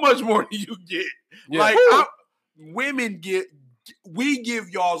so much more than you get. Yeah. Like we give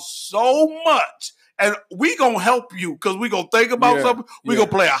y'all so much. And we gonna help you because we gonna think about something. We gonna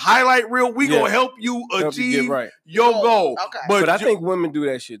play a highlight reel. We gonna help you achieve your goal. Okay. But I think women do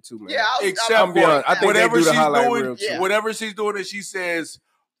that shit too, man. Yeah, except for I think whatever they do the highlight reel too. Whatever she's doing, and she says,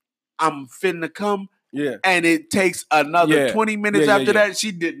 "I'm finna come." Yeah, and it takes another 20 minutes after that.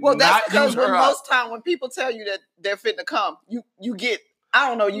 She did not that's because use her most time when people tell you that they're finna come, you get. I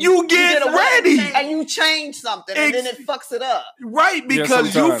don't know. You get ready and you change something, and then it fucks it up. Right,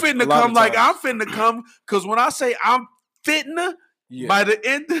 because you finna come like I'm finna come. Because when I say I'm fitna, by the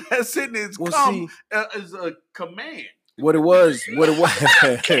end of that sentence, is a command. What it was with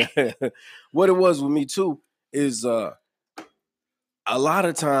me too is a lot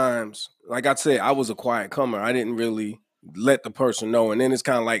of times, like I said, I was a quiet comer. I didn't really let the person know, and then it's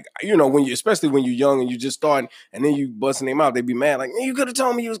kind of like especially when you're young and you just starting, and then you busting them out, they be mad like, you could have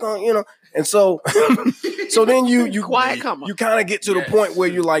told me you was going, and so then you quiet comer. You kind of get to the point where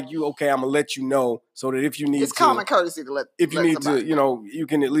you're like, okay, I'm gonna let you know so that if you need it's common courtesy to let if you need to you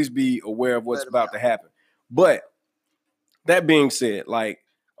can at least be aware of what's about to happen. But that being said, like,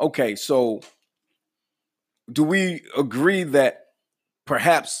 okay, so do we agree that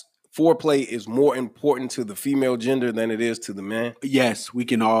perhaps foreplay is more important to the female gender than it is to the man? Yes, we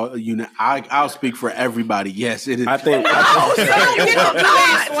can all. I'll speak for everybody. Yes, it is. I think. No,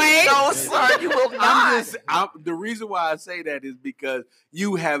 sir, you will not. The reason why I say that is because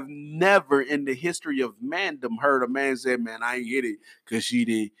you have never in the history of mandom heard a man say, "Man, I ain't hit it because she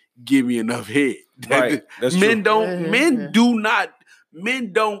didn't give me enough head." Right. That's men true.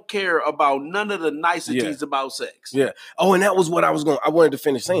 Men don't care about none of the niceties about sex. Yeah. Oh, and that was what I wanted to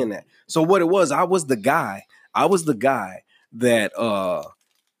finish saying that. So what it was, I was the guy that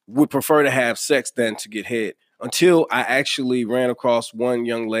would prefer to have sex than to get head, until I actually ran across one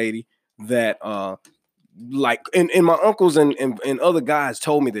young lady that like, and my uncles and other guys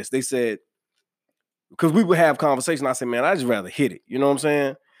told me this. They said, because we would have conversation, I said, man, I just rather hit it. You know what I'm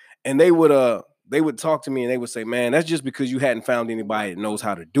saying? And they would talk to me and they would say, man, that's just because you hadn't found anybody that knows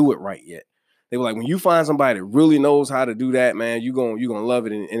how to do it right yet. They were like, when you find somebody that really knows how to do that, man, you're gonna love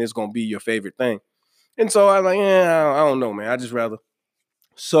it, and it's gonna be your favorite thing. And so I was like, yeah, I don't know, man. I just rather.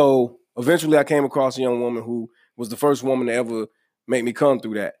 So eventually I came across a young woman who was the first woman to ever make me come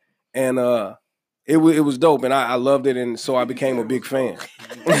through that. And it was dope, and I loved it, and so I became a big fan.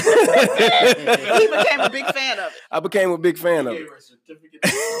 He became a big fan of it. I became a big fan of it.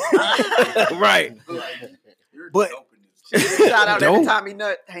 Right. But shout out every time he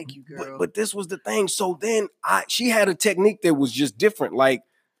nut. Thank you, girl. But this was the thing. So then she had a technique that was just different. Like,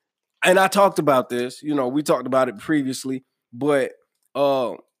 and I talked about this. We talked about it previously, but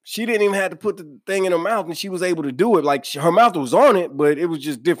she didn't even have to put the thing in her mouth, and she was able to do it. Like, her mouth was on it, but it was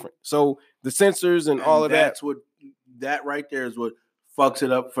just different. So the sensors and all of that. That right there is what fucks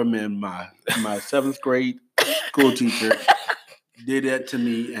it up for men. My 7th grade school teacher did that to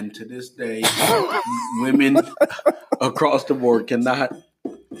me, and to this day, women across the board cannot.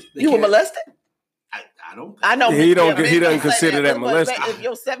 You were molested? I don't. I know he doesn't consider that molested. If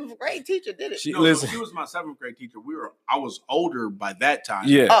your 7th grade teacher did it, she was my 7th grade teacher. I was older by that time.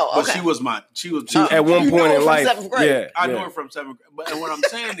 Yeah. Oh, okay. But she was at one point in life. 7th grade. Yeah, I knew her from 7th grade. But what I'm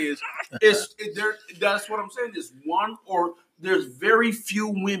saying is, that's what I'm saying is there's very few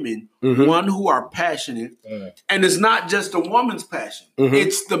women, who are passionate, and it's not just a woman's passion;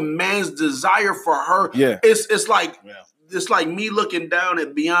 it's the man's desire for her. Yeah, it's like me looking down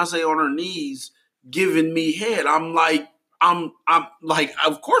at Beyonce on her knees, giving me head. I'm like,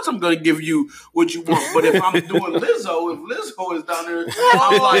 of course I'm going to give you what you want. But if I'm doing Lizzo, if Lizzo is down there,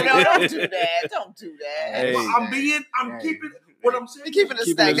 I'm like, no, don't do that. Don't do that. Hey. I'm keeping what I'm saying. Keeping it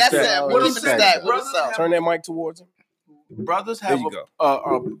stack. That's it. What I'm Keeping it stack. Turn that mic towards him. Brothers have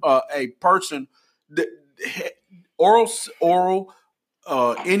a person that oral,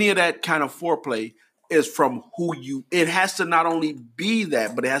 any of that kind of foreplay is from who you. It has to not only be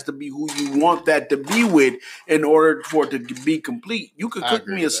that, but it has to be who you want that to be with in order for it to be complete. You could cook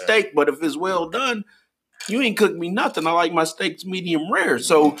me a steak, but if it's well done, you ain't cook me nothing. I like my steaks medium rare.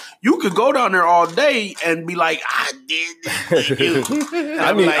 So you could go down there all day and be like, I did this to you.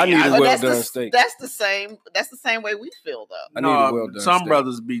 I need a well done steak. That's the same way we feel though. I need a well done some steak.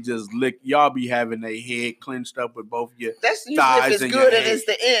 brothers be just y'all be having their head clenched up with both your That's usually thighs if it's and good your and head. it's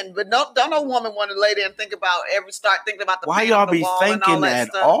the end. But don't no woman want to lay there and start thinking about the Why pain y'all on the be wall and all thinking that at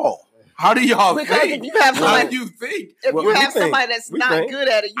stuff. all? How do y'all Because think? if you have How somebody, do you think? if Well, you we have think. somebody that's We not think. good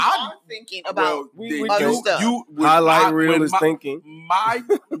at it, you are thinking about we other think. stuff. Highlight reel is thinking.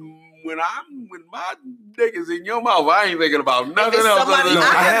 When my dick is in your mouth, I ain't thinking about nothing else. Somebody, No, I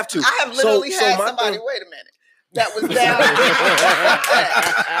I have to. I have literally So had my somebody. thing- Wait a minute. That was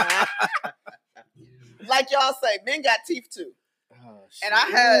down. Like y'all say, men got teeth too. And I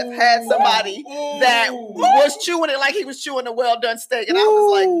have had somebody that was chewing it like he was chewing a well done steak, and I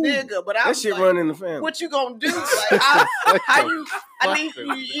was like, "Nigga," but I That was shit like, run in the family. "What you gonna do? Like, how you? I need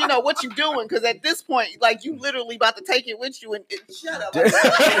you know what you doing? Because at this point, like you literally about to take it with you and shut up.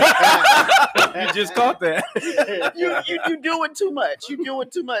 You just caught that. you doing too much. You doing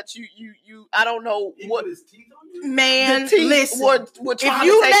too much. You. I don't know what. Man, The teeth listen. were If trying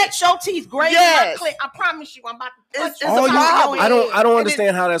you to take let your teeth grate Yes. my clit, I promise you, I'm about to touch It's you. a All problem. I don't And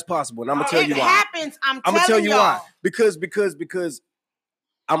understand how that's possible, and I'm gonna tell It you why. happens. I'm I'm gonna tell telling you y'all. why. Because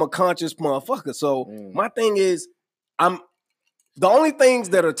I'm a conscious motherfucker. So my thing is, I'm the only things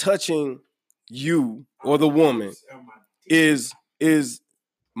that are touching you or the woman is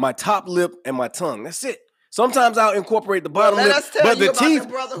my top lip and my tongue. That's it. Sometimes I'll incorporate the bottom Let lip, us tell but you the about teeth, the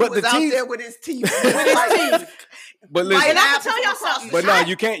brother who but was the out teeth. there with his teeth. With his teeth. But listen, and I'm gonna tell y'all something. But no,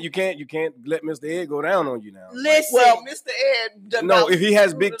 you can't let Mr. Ed go down on you now. Listen, well, Mr. Ed. No, if he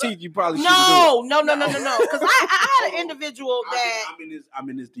has big teeth, you probably shouldn't do it. No. Because I had an individual that I'm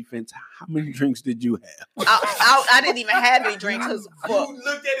in his defense. How many drinks did you have? I didn't even have any drinks. You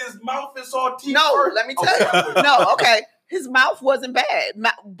looked at his mouth and saw teeth. No, let me tell you. No, okay. His mouth wasn't bad,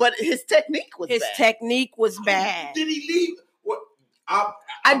 but his technique was bad. His technique was bad. Did he leave? What? I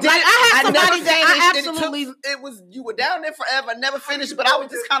did. I had somebody never that finished. I absolutely. It was you were down there forever, never finished. But I was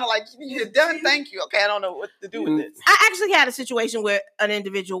just kind of like, you're done. Thank you. Okay, I don't know what to do with this. I actually had a situation where an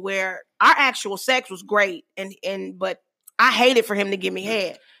individual where our actual sex was great, but I hated for him to give me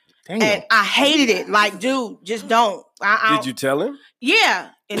head. Damn. And I hated it. Like, dude, just don't. Did you tell him? Yeah.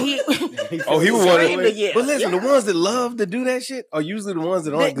 And he he was one of them. But listen, the ones that love to do that shit are usually the ones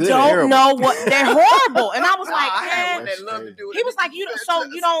that aren't good. Don't know what they're horrible. And I was like, man, that love to do it. He was like, you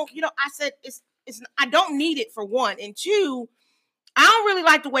don't. I said, it's. I don't need it for one, and two, I don't really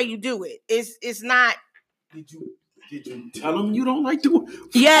like the way you do it. It's not. Did you tell them you don't like the way?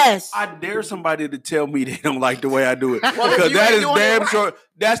 Yes. I dare somebody to tell me they don't like the way I do it. Because that is damn sure.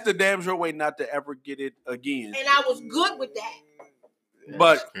 That's the damn sure way not to ever get it again. And I was good with that.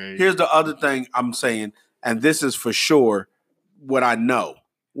 But here's the other thing I'm saying, and this is for sure what I know.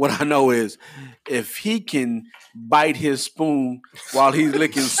 What I know is if he can bite his spoon while he's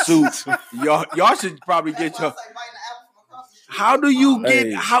licking soup, y'all should probably get your. How do you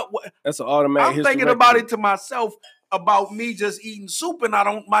get how? That's an automatic. I'm thinking about it to myself about me just eating soup and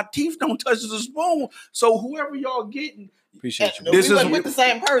my teeth don't touch the spoon. So whoever y'all getting. Appreciate you. This is with the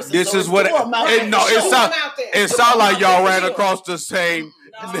same person. This is what it sounds like y'all ran across the same.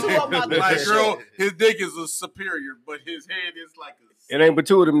 Like, girl, his dick is a superior, but his head is like a. It ain't but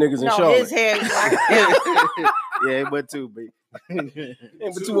two of them niggas in Charlotte. His head is like yeah, but two, baby.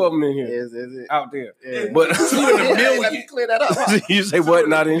 Ain't but two of them in here. Is it? Out there. Yeah. But 2 in a million. Let me clear that up. Huh? You say what?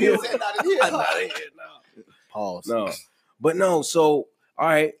 Not in here. Not in here. No. Pause. No. But no, so all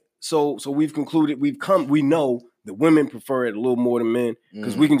right. So we've concluded, we know that women prefer it a little more than men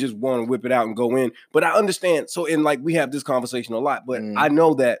because we can just want to whip it out and go in. But I understand. So we have this conversation a lot, but I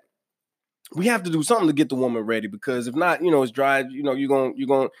know that we have to do something to get the woman ready because if not, it's dry. You're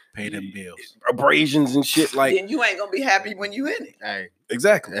gonna pay them bills, abrasions and shit. Like, then you ain't gonna be happy when you in it. Hey,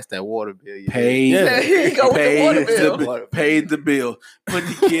 exactly. That's that water bill. Here you go with the water bill. Paid the bill. Put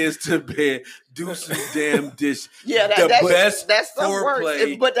the kids to bed. Do some damn dish. Yeah, that's the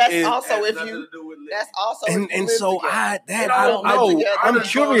worst. But that's also if you. That's also and so I don't know. I'm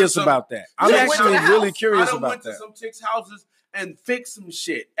curious about that. I'm actually really curious about that. To some chicks' houses and fix some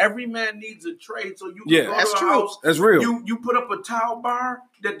shit. Every man needs a trade, so you can go that's to a true. house. That's real. You put up a towel bar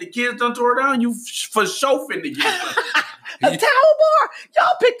that the kids done tore down. You for sure finna get a towel bar.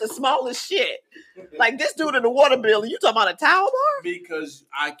 Y'all pick the smallest shit. Like this dude in the water bill. You talking about a towel bar? Because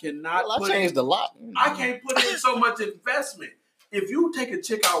I cannot. Well, I changed a lot. I can't put in so much investment. If you take a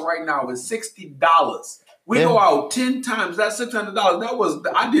chick out right now, it's $60. We go out 10 times. That's $600.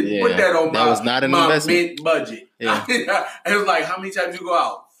 I didn't put that on my mint budget. Yeah. It was like, how many times you go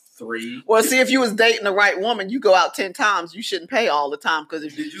out? 3. Well, see, if you was dating the right woman, you go out 10 times. You shouldn't pay all the time because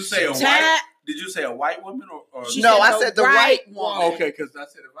if did you say a white? Did you say a white woman or no? I said the right woman. Okay, because I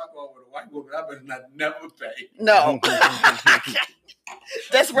said if I go out with a white woman, I better not never pay. No.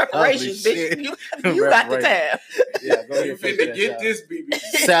 That's reparations, bitch. You got the tab. Yeah, go ahead. To get this, BB.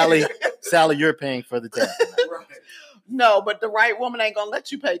 Sally, you're paying for the tab. Right. No, but the right woman ain't gonna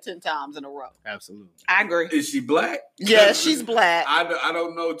let you pay 10 times in a row. Absolutely. I agree. Is she black? Yeah, she's black. I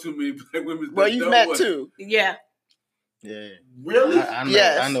don't know too many black women. Well, you've met 2. Yeah. Yeah. Really?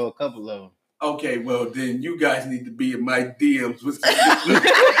 I know a couple of them. Okay, well then you guys need to be in my DMs with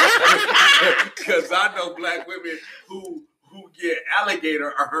because I know black women who get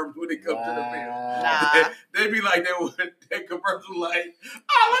alligator arms when it comes to the mail. Nah. They be like that commercial like,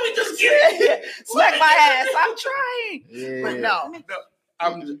 let me just get it. Smack my ass. I'm trying. Yeah. But no.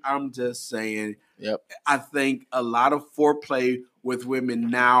 I'm just saying. Yep. I think a lot of foreplay with women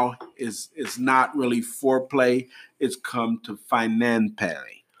now is not really foreplay. It's come to finance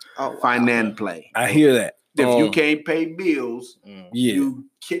play. Oh, wow. Finance play. I hear that. If you can't pay bills, you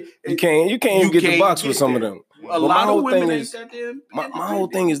can't even get the box with some of them. A lot of women ain't that damn. My whole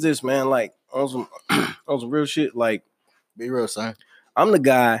thing is this, man. Like on some real shit. Like, be real, son. I'm the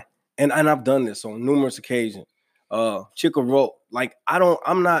guy, and I've done this on numerous occasions. Chick or roll. Like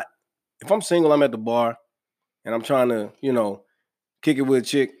I'm not. If I'm single, I'm at the bar, and I'm trying to, kick it with a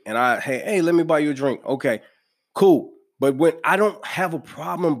chick, and hey, let me buy you a drink. Okay, cool. But when I don't have a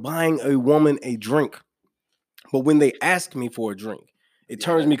problem buying a woman a drink, but when they ask me for a drink, it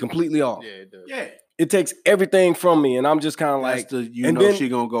turns me completely off. Yeah, it does. Yeah. It takes everything from me, and I'm just kind of like, she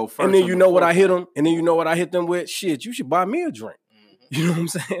gonna go first. And then you know what I hit them, and then you know what I hit them with. Shit, you should buy me a drink. You know what I'm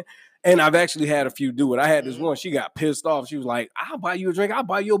saying? And I've actually had a few do it. I had this one. She got pissed off. She was like, "I'll buy you a drink. I'll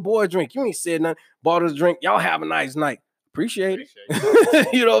buy your boy a drink. You ain't said nothing. Bought us a drink. Y'all have a nice night. Appreciate it."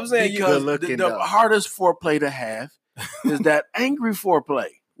 You know what I'm saying? Because the hardest foreplay to have is that angry foreplay.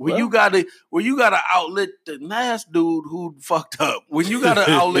 When you gotta outlet the last dude who fucked up. When you gotta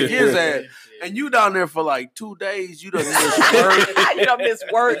outlet his ass, and you down there for like 2 days, you done miss work. You done miss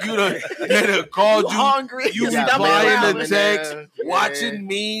work. You done called you hungry. You replying the text, watching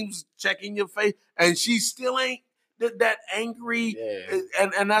memes, checking your face, and she still ain't that angry.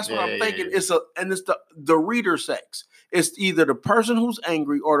 And that's what I'm thinking. It's the reader sex. It's either the person who's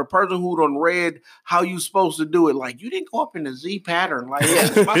angry or the person who done read how you supposed to do it. Like, you didn't go up in the Z pattern. Like,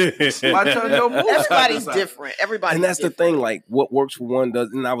 everybody's different. Everybody, and that's the thing. Like, what works for one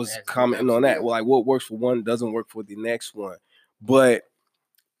doesn't. And I was commenting on that. Well, like, what works for one doesn't work for the next one. But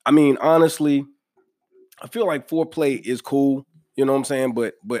I mean, honestly, I feel like foreplay is cool. You know what I'm saying?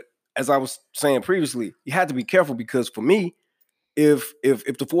 But as I was saying previously, you have to be careful because for me, if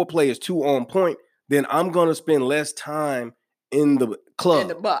the foreplay is too on point, then I'm gonna spend less time in the club. In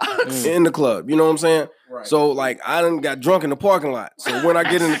the box. In the club. You know what I'm saying? Right. So like I done got drunk in the parking lot. So when I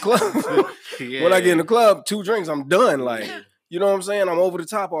get in the club, 2 drinks, I'm done. Like, you know what I'm saying? I'm over the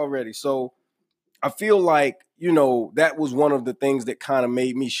top already. So I feel like, you know, that was one of the things that kind of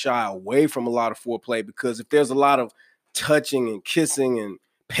made me shy away from a lot of foreplay, because if there's a lot of touching and kissing and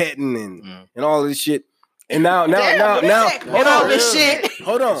petting and all this shit. And now, hold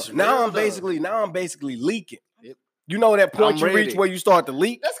on. Now I'm basically leaking. You know that point you reach where you start to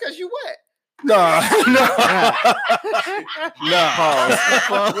leak? That's because you wet. Nah.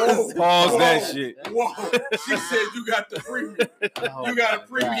 Pause that shit. Whoa. She said you got the premium. You got a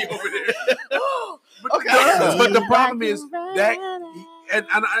premium over there. But the problem is that, and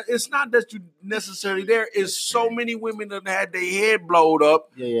it's not that you necessarily there. It's so many women that had their head blowed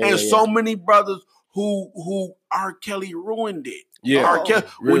up, so many brothers who R. Kelly ruined it. Yeah. R. Kelly,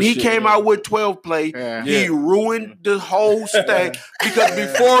 when he came out with 12 play, he ruined the whole thing. Because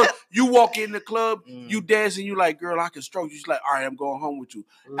before you walk in the club, you dance and you like, girl, I can stroke you. She's like, all right, I'm going home with you.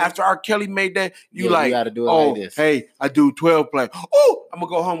 After R. Kelly made that, you gotta do it like this. Hey, I do 12 play. Oh, I'm gonna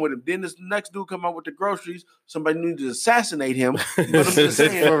go home with him. Then this next dude come out with the groceries. Somebody needed to assassinate him. But I'm just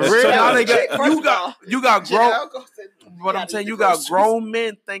saying, For real? so now you got grown. But I'm saying you got grown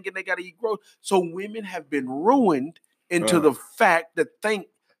men thinking they gotta eat groceries. So women have been ruined into the fact that think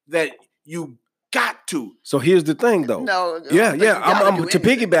that you got to. So here's the thing, though. No. I'm to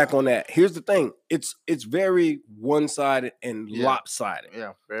piggyback on that. Here's the thing. It's very one-sided and lopsided.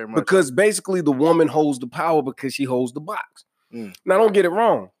 Yeah, very much. Because basically the woman holds the power because she holds the box. Now, don't get it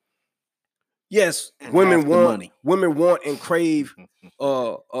wrong. Yes, women want and crave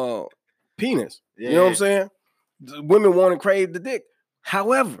penis. Yeah. You know what I'm saying? Women want and crave the dick.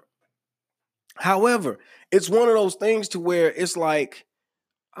 However, it's one of those things to where it's like,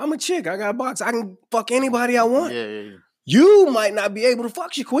 I'm a chick. I got a box. I can fuck anybody I want. Yeah. You might not be able to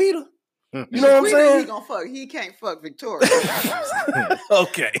fuck Shaquita. You know what I'm saying? He gonna fuck. He can't fuck Victoria.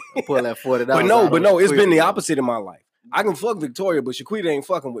 Okay. Pull that $40. But no, it's been the opposite in my life. I can fuck Victoria, but Shaquita ain't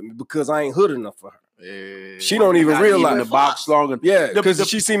fucking with me because I ain't hood enough for her. Yeah. She don't even realize the box longer. Yeah, because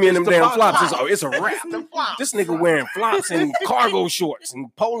she see me in them damn flops. It's a wrap. Flops. This nigga wearing flops and cargo shorts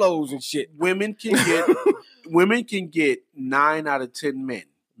and polos and shit. Women can get 9 out of 10 men.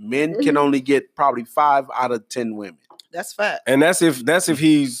 Men can only get probably 5 out of 10 women. That's fact. And that's if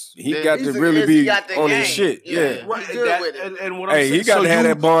he got to really be on his shit. Yeah. Right. And what I'm saying, he got to have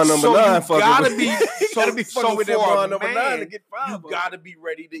that bond number 9. You gotta be fucking with that bond number 9 to get 5. You gotta be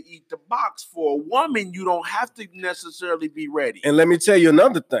ready to eat the box. For a woman, you don't have to necessarily be ready. And let me tell you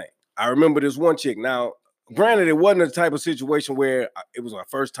another thing. I remember this one chick. Now, granted, it wasn't the type of situation where it was my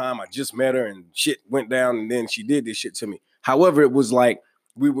first time. I just met her and shit went down, and then she did this shit to me. However, it was like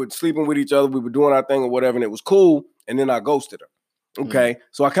we were sleeping with each other, we were doing our thing or whatever, and it was cool. And then I ghosted her. Okay.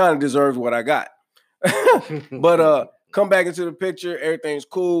 So I kind of deserved what I got. But come back into the picture, everything's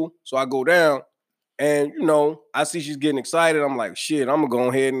cool. So I go down and, you know, I see she's getting excited. I'm like, shit, I'm going to go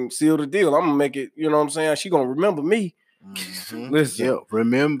ahead and seal the deal. I'm going to make it, you know what I'm saying? She going to remember me. Listen.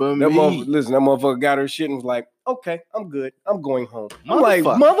 Remember me. That motherfucker got her shit and was like, okay, I'm good. I'm going home. I'm like,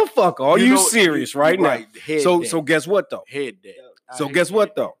 motherfucker, are you serious right now? So guess what, though? So guess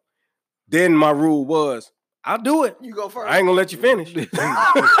what, though? Then my rule was, I'll do it. You go first. I ain't gonna let you finish. Okay,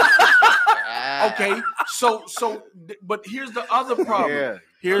 so, but here's the other problem.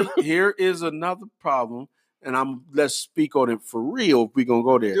 Here is another problem and let's speak on it for real. If we gonna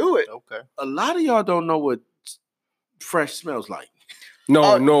go there, Do it. Okay. a lot of y'all don't know what fresh smells like.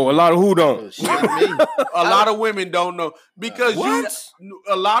 No, a lot of who don't. A lot of women don't know because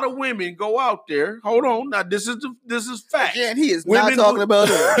a lot of women go out there. Hold on, now this is fact. Again, he is not talking about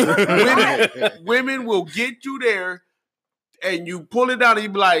it. Women will get you there, and you pull it down, and you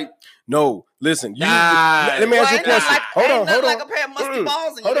be like, "No, listen, let me ask you a question. Hold on. Like a pair of musty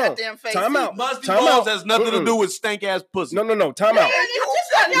balls in your goddamn face. Time out. Musty balls has nothing to do with stank ass pussy. No. Time out.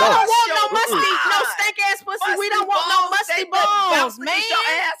 Y'all don't want no musty, no stank ass pussy. We don't want no musty balls, man.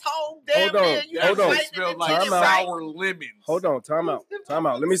 Asshole, Hold on. Smell like sour lemons. Hold on. Time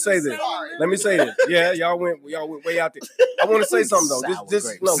out. Let me say this. Yeah, y'all went way out there. I want to say something though.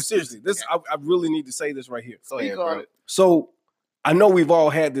 No, seriously. I really need to say this right here. Go ahead, bro. So I know we've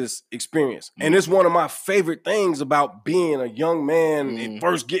all had this experience, and it's one of my favorite things about being a young man and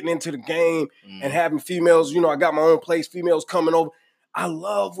first getting into the game and having females. I got my own place, females coming over. I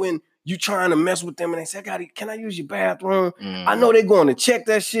love when you trying to mess with them and they say, can I use your bathroom? I know they're going to check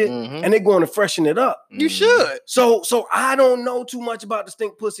that shit and they're going to freshen it up. You should. So I don't know too much about the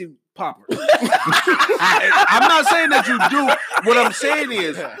stink pussy popper. I'm not saying that you do. What I'm saying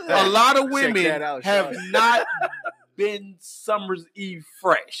is a lot of women have not been Summer's Eve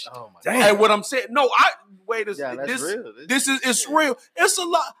fresh. Oh my God. And what I'm saying, it's real. It's a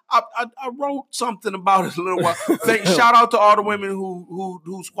lot. I wrote something about it a little while. Shout out to all the women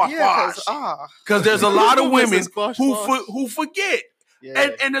who squash, because there's a lot of women who forget. Yeah.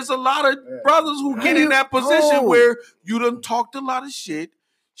 And there's a lot of brothers who get in that position where you done talked a lot of shit.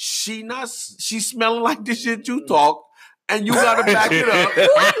 She smelling like the shit you talk. And you gotta back it up.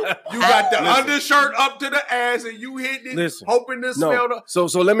 You got the undershirt up to the ass, and you hitting it, hoping to smell the. So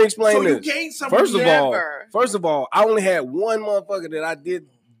let me explain this. You can't First of all, I only had one motherfucker that I did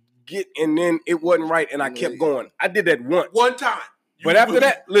get, and then it wasn't right, and I kept going. I did that once. One time. But after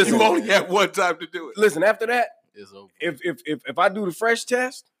that, listen. You only had one time to do it. Listen, after that, it's over. If I do the fresh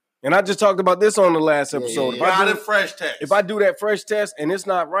test, and I just talked about this on the last episode. If I do the fresh test. If I do that fresh test and it's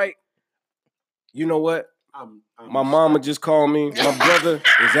not right, you know what? My mama just called me. My brother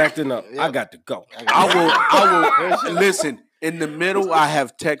is acting up. I got to go. I will listen. In the middle, I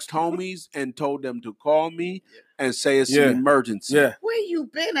have text homies and told them to call me and say it's an emergency. Yeah. Where you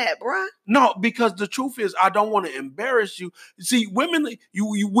been at, bro? No, because the truth is, I don't want to embarrass you. See, women,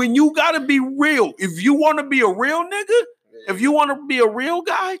 when you gotta be real, if you want to be a real nigga, if you want to be a real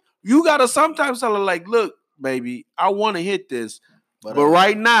guy, you gotta sometimes tell her like, look, baby, I want to hit this, but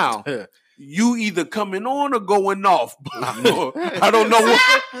right now. You either coming on or going off. I don't know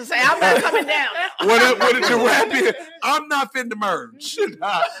what. Say I'm not coming down. What did the rap is? I'm not finna merge.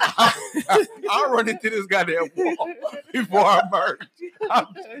 I'll run into this goddamn wall before I merge.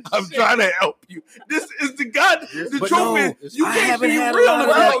 I'm trying to help you. This is the God. The truth is, you can't be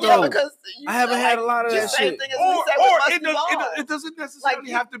real. Because I haven't had a lot of that shit. It doesn't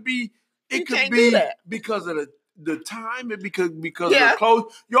necessarily have to be. It could be because of the time and because of the clothes.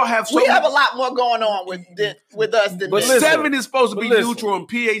 Y'all have we have a lot more going on with us than but this. 7 is supposed to be neutral and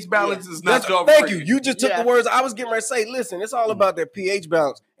pH balance is not. Thank you. You just took the words I was getting ready to say. Listen, it's all about that pH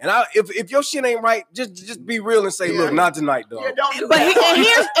balance. And if your shit ain't right, just be real and say, look, not tonight, dog. Yeah, don't do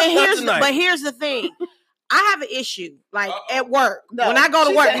that. But here's the thing. I have an issue, like at work. No, when I go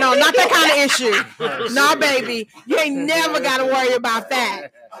to work, no, not that kind of issue. No, baby, you ain't never got to worry about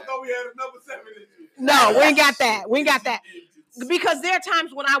that. I thought we had another 7 issue. No, we ain't got that. Because there are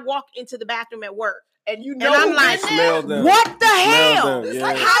times when I walk into the bathroom at work and I'm like, what the hell? Yeah.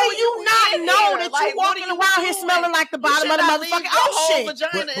 Like, how do you not know that you're walking around here smelling like the bottom of the motherfucking ocean?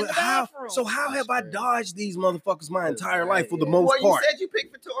 But how have I dodged these motherfuckers my entire life for the most part? You said you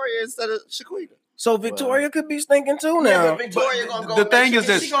picked Victoria instead of Shaquita. So Victoria could be stinking too now. Victoria gonna go. The thing is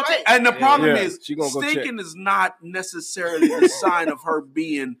this, and the problem is, stinking is not necessarily the sign of her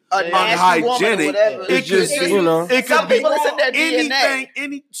being unhygienic. It just, it could be anything.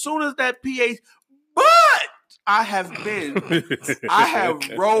 Any soon as that pH. But I have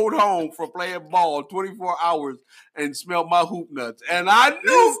rode home from playing ball 24 hours and smelled my hoop nuts, and I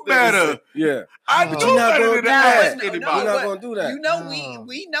knew better. Yeah, I knew better than to ask anybody. You're not gonna do that.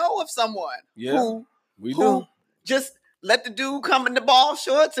 We know of someone who do just let the dude come in the ball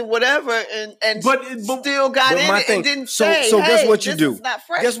shorts and whatever, and still got in it and didn't say. So guess what you do?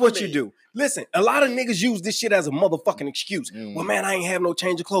 Guess what you do? Listen, a lot of niggas use this shit as a motherfucking excuse. Well, man, I ain't have no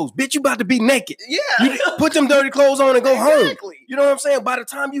change of clothes. Bitch, you about to be naked. Yeah. You put them dirty clothes on and go home. You know what I'm saying? By the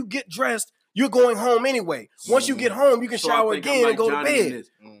time you get dressed, you're going home anyway. Once you get home, you can shower again and go to bed.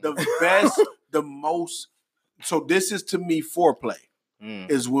 The best, the most. So this is to me foreplay.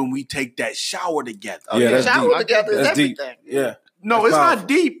 is when we take that shower together. That's shower deep. together is That's everything. deep. Yeah. No, That's it's powerful. not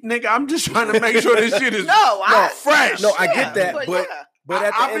deep, nigga. I'm just trying to make sure this shit is fresh. No, I get that, but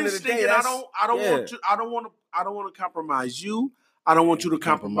at the I've end been of the day, thinking I don't want to compromise you. I don't want you to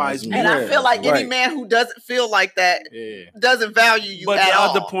compromise me. And I feel like any man who doesn't feel like that doesn't value you but at all.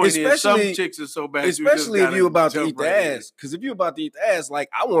 But the other point is some chicks are so bad. Especially if you about to eat the ass. Because if you about to eat the ass, like,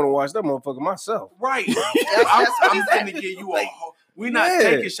 I want to wash that motherfucker myself. Right. I'm finna give you a whole... We're not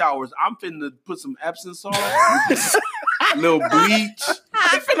taking showers. I'm finna put some Epsom salt, little bleach.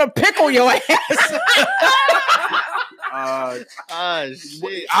 I'm finna pickle your ass.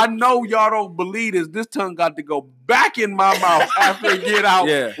 Shit. I know y'all don't believe this. This tongue got to go back in my mouth after it get out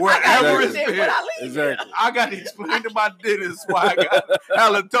wherever it's been. Exactly. I got to explain to my dentist why I got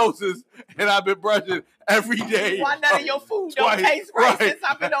halitosis and I've been brushing every day. Why none of your food don't taste right since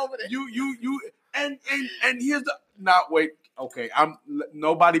I've been over there? You and here's the wait. Okay,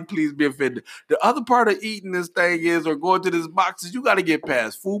 nobody please be offended. The other part of eating this thing is, or going to this box is, you got to get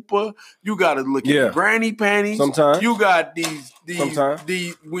past fupa. You got to look at granny panties. Sometimes you got these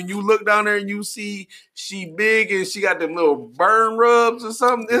when you look down there and you see she big and she got them little burn rubs or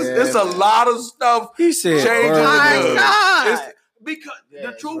something. It's a lot of stuff. He said, changing. My God. Because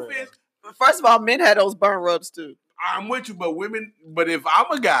the truth is, first of all, men had those burn rubs too. I'm with you, but women. But if I'm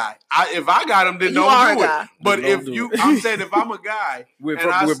a guy, if I got them, then don't do it. But I'm saying if I'm a guy with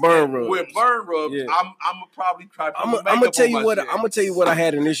burn rubs, I'm gonna probably try. I'm gonna tell you what. I'm gonna tell you what I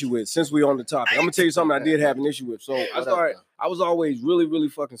had an issue with. Since we on the topic, I'm gonna tell you something I did have an issue with. So I was always really, really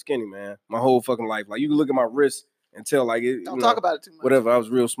fucking skinny, man. My whole fucking life. Like, you can look at my wrist and tell, like, it. Don't talk about it too much. Whatever. I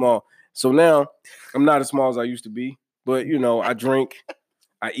was real small. So now I'm not as small as I used to be. But I drink,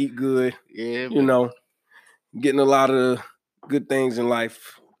 I eat good. Yeah. Getting a lot of good things in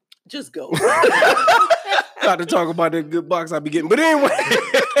life. Just go. Not to talk about that good box I be getting, but anyway.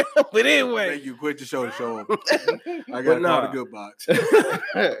 Thank you. Quit the show to show them. I got the good box.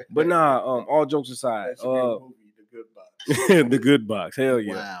 But all jokes aside, the good box. The good box. Hell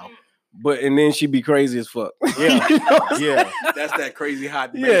yeah. Wow. And then she be crazy as fuck. Yeah. Yeah. That's that crazy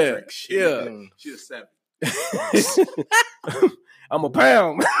hot matrix shit. Yeah. She's 7. I'm a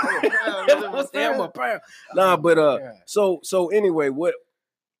pound. I'm a pound. Nah, but so anyway,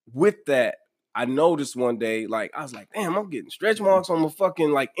 with that, I noticed one day, like, I was like, damn, I'm getting stretch marks on my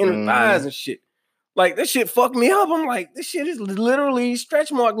fucking, like, inner thighs and shit. Like, this shit fucked me up. I'm like, this shit is literally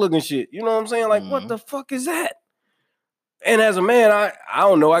stretch mark looking shit. You know what I'm saying? Like, what the fuck is that? And as a man, I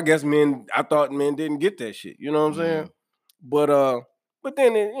don't know. I guess I thought men didn't get that shit. You know what I'm saying? But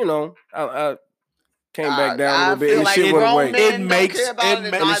then I came back down a little bit and shit went away. It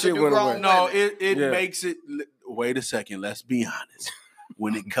makes it. Wait a second. Let's be honest.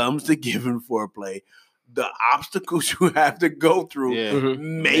 When it comes to giving foreplay, the obstacles you have to go through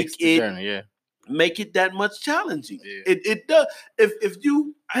make it that much challenging. Yeah. It does. If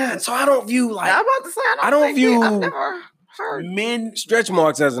you, so I don't view, like, I'm about to say, I don't view I've never heard men stretch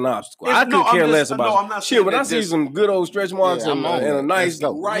marks as an obstacle. I could care less about shit. When I see some good old stretch marks and a nice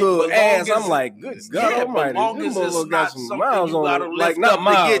little ass, I'm like, good God Almighty, this little got some miles on it. Like, not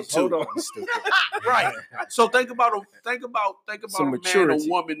miles. Hold on. Right. So think about a man or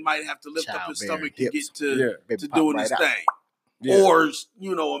woman might have to lift up his stomach to get to doing his thing. Yeah. Or,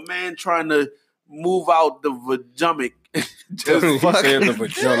 a man trying to move out the vajummic. Just fucking the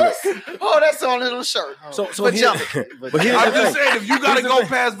vajummic. Oh, that's on a little shirt. So vajummic. I'm just saying, if you got to go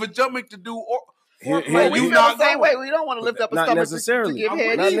past vajummic to do... we feel the same way. We don't want to lift up a stomach necessarily. to give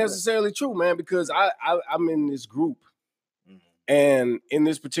head. Not necessarily true, man, because I'm in this group. And in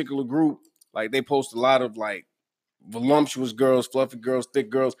this particular group, like, they post a lot of, like, voluptuous girls, fluffy girls, thick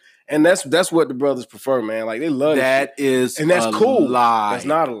girls, and that's what the brothers prefer, man. Like, they love that is, and that's cool. Lie. That's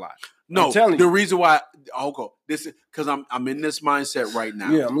not a lie. No, the reason why this is because I'm in this mindset right now.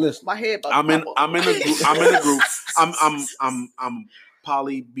 Yeah, I'm listening. My head. I'm in a group. I'm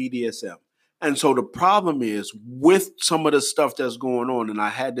poly BDSM, and so the problem is with some of the stuff that's going on. And I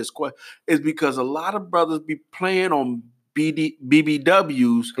had this question is because a lot of brothers be playing on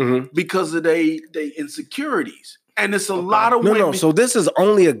BBWs because of they insecurities, and it's a lot of women. No. So this is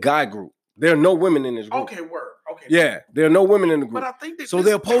only a guy group. There are no women in this group. Okay, word. Okay. Yeah, there are no women in the group. But I think that so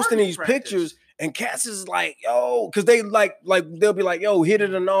they're posting these pictures, and Cass is like, yo, because they like they'll be like, yo, hit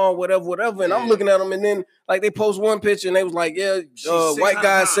it and all, whatever. And I'm looking at them, and then like they post one picture, and they was like, yeah, white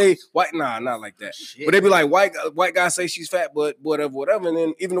guys say not like that. Shit. But they be like, white guys say she's fat, but whatever. And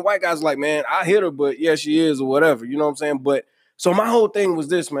then even the white guys are like, man, I hit her, but yeah, she is or whatever. You know what I'm saying? But so my whole thing was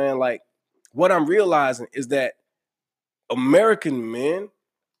this, man. Like, what I'm realizing is that American men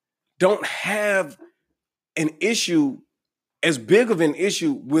don't have an issue as big of an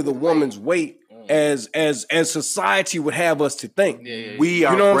issue with a woman's weight as society would have us to think. We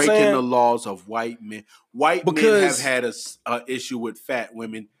are breaking the laws of white men. White men have had a issue with fat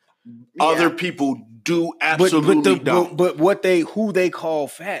women. Other people do absolutely don't. But who they call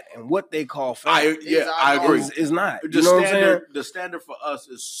fat and what they call fat, I agree. Is not. The standard for us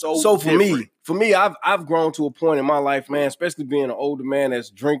is so different. For me, I've grown to a point in my life, man, especially being an older man that's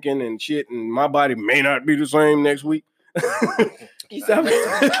drinking and shit, and my body may not be the same next week.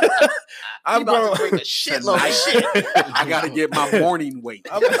 I've grown to bring a shitload of shit. I gotta get my morning weight.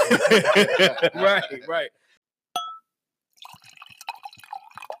 Right.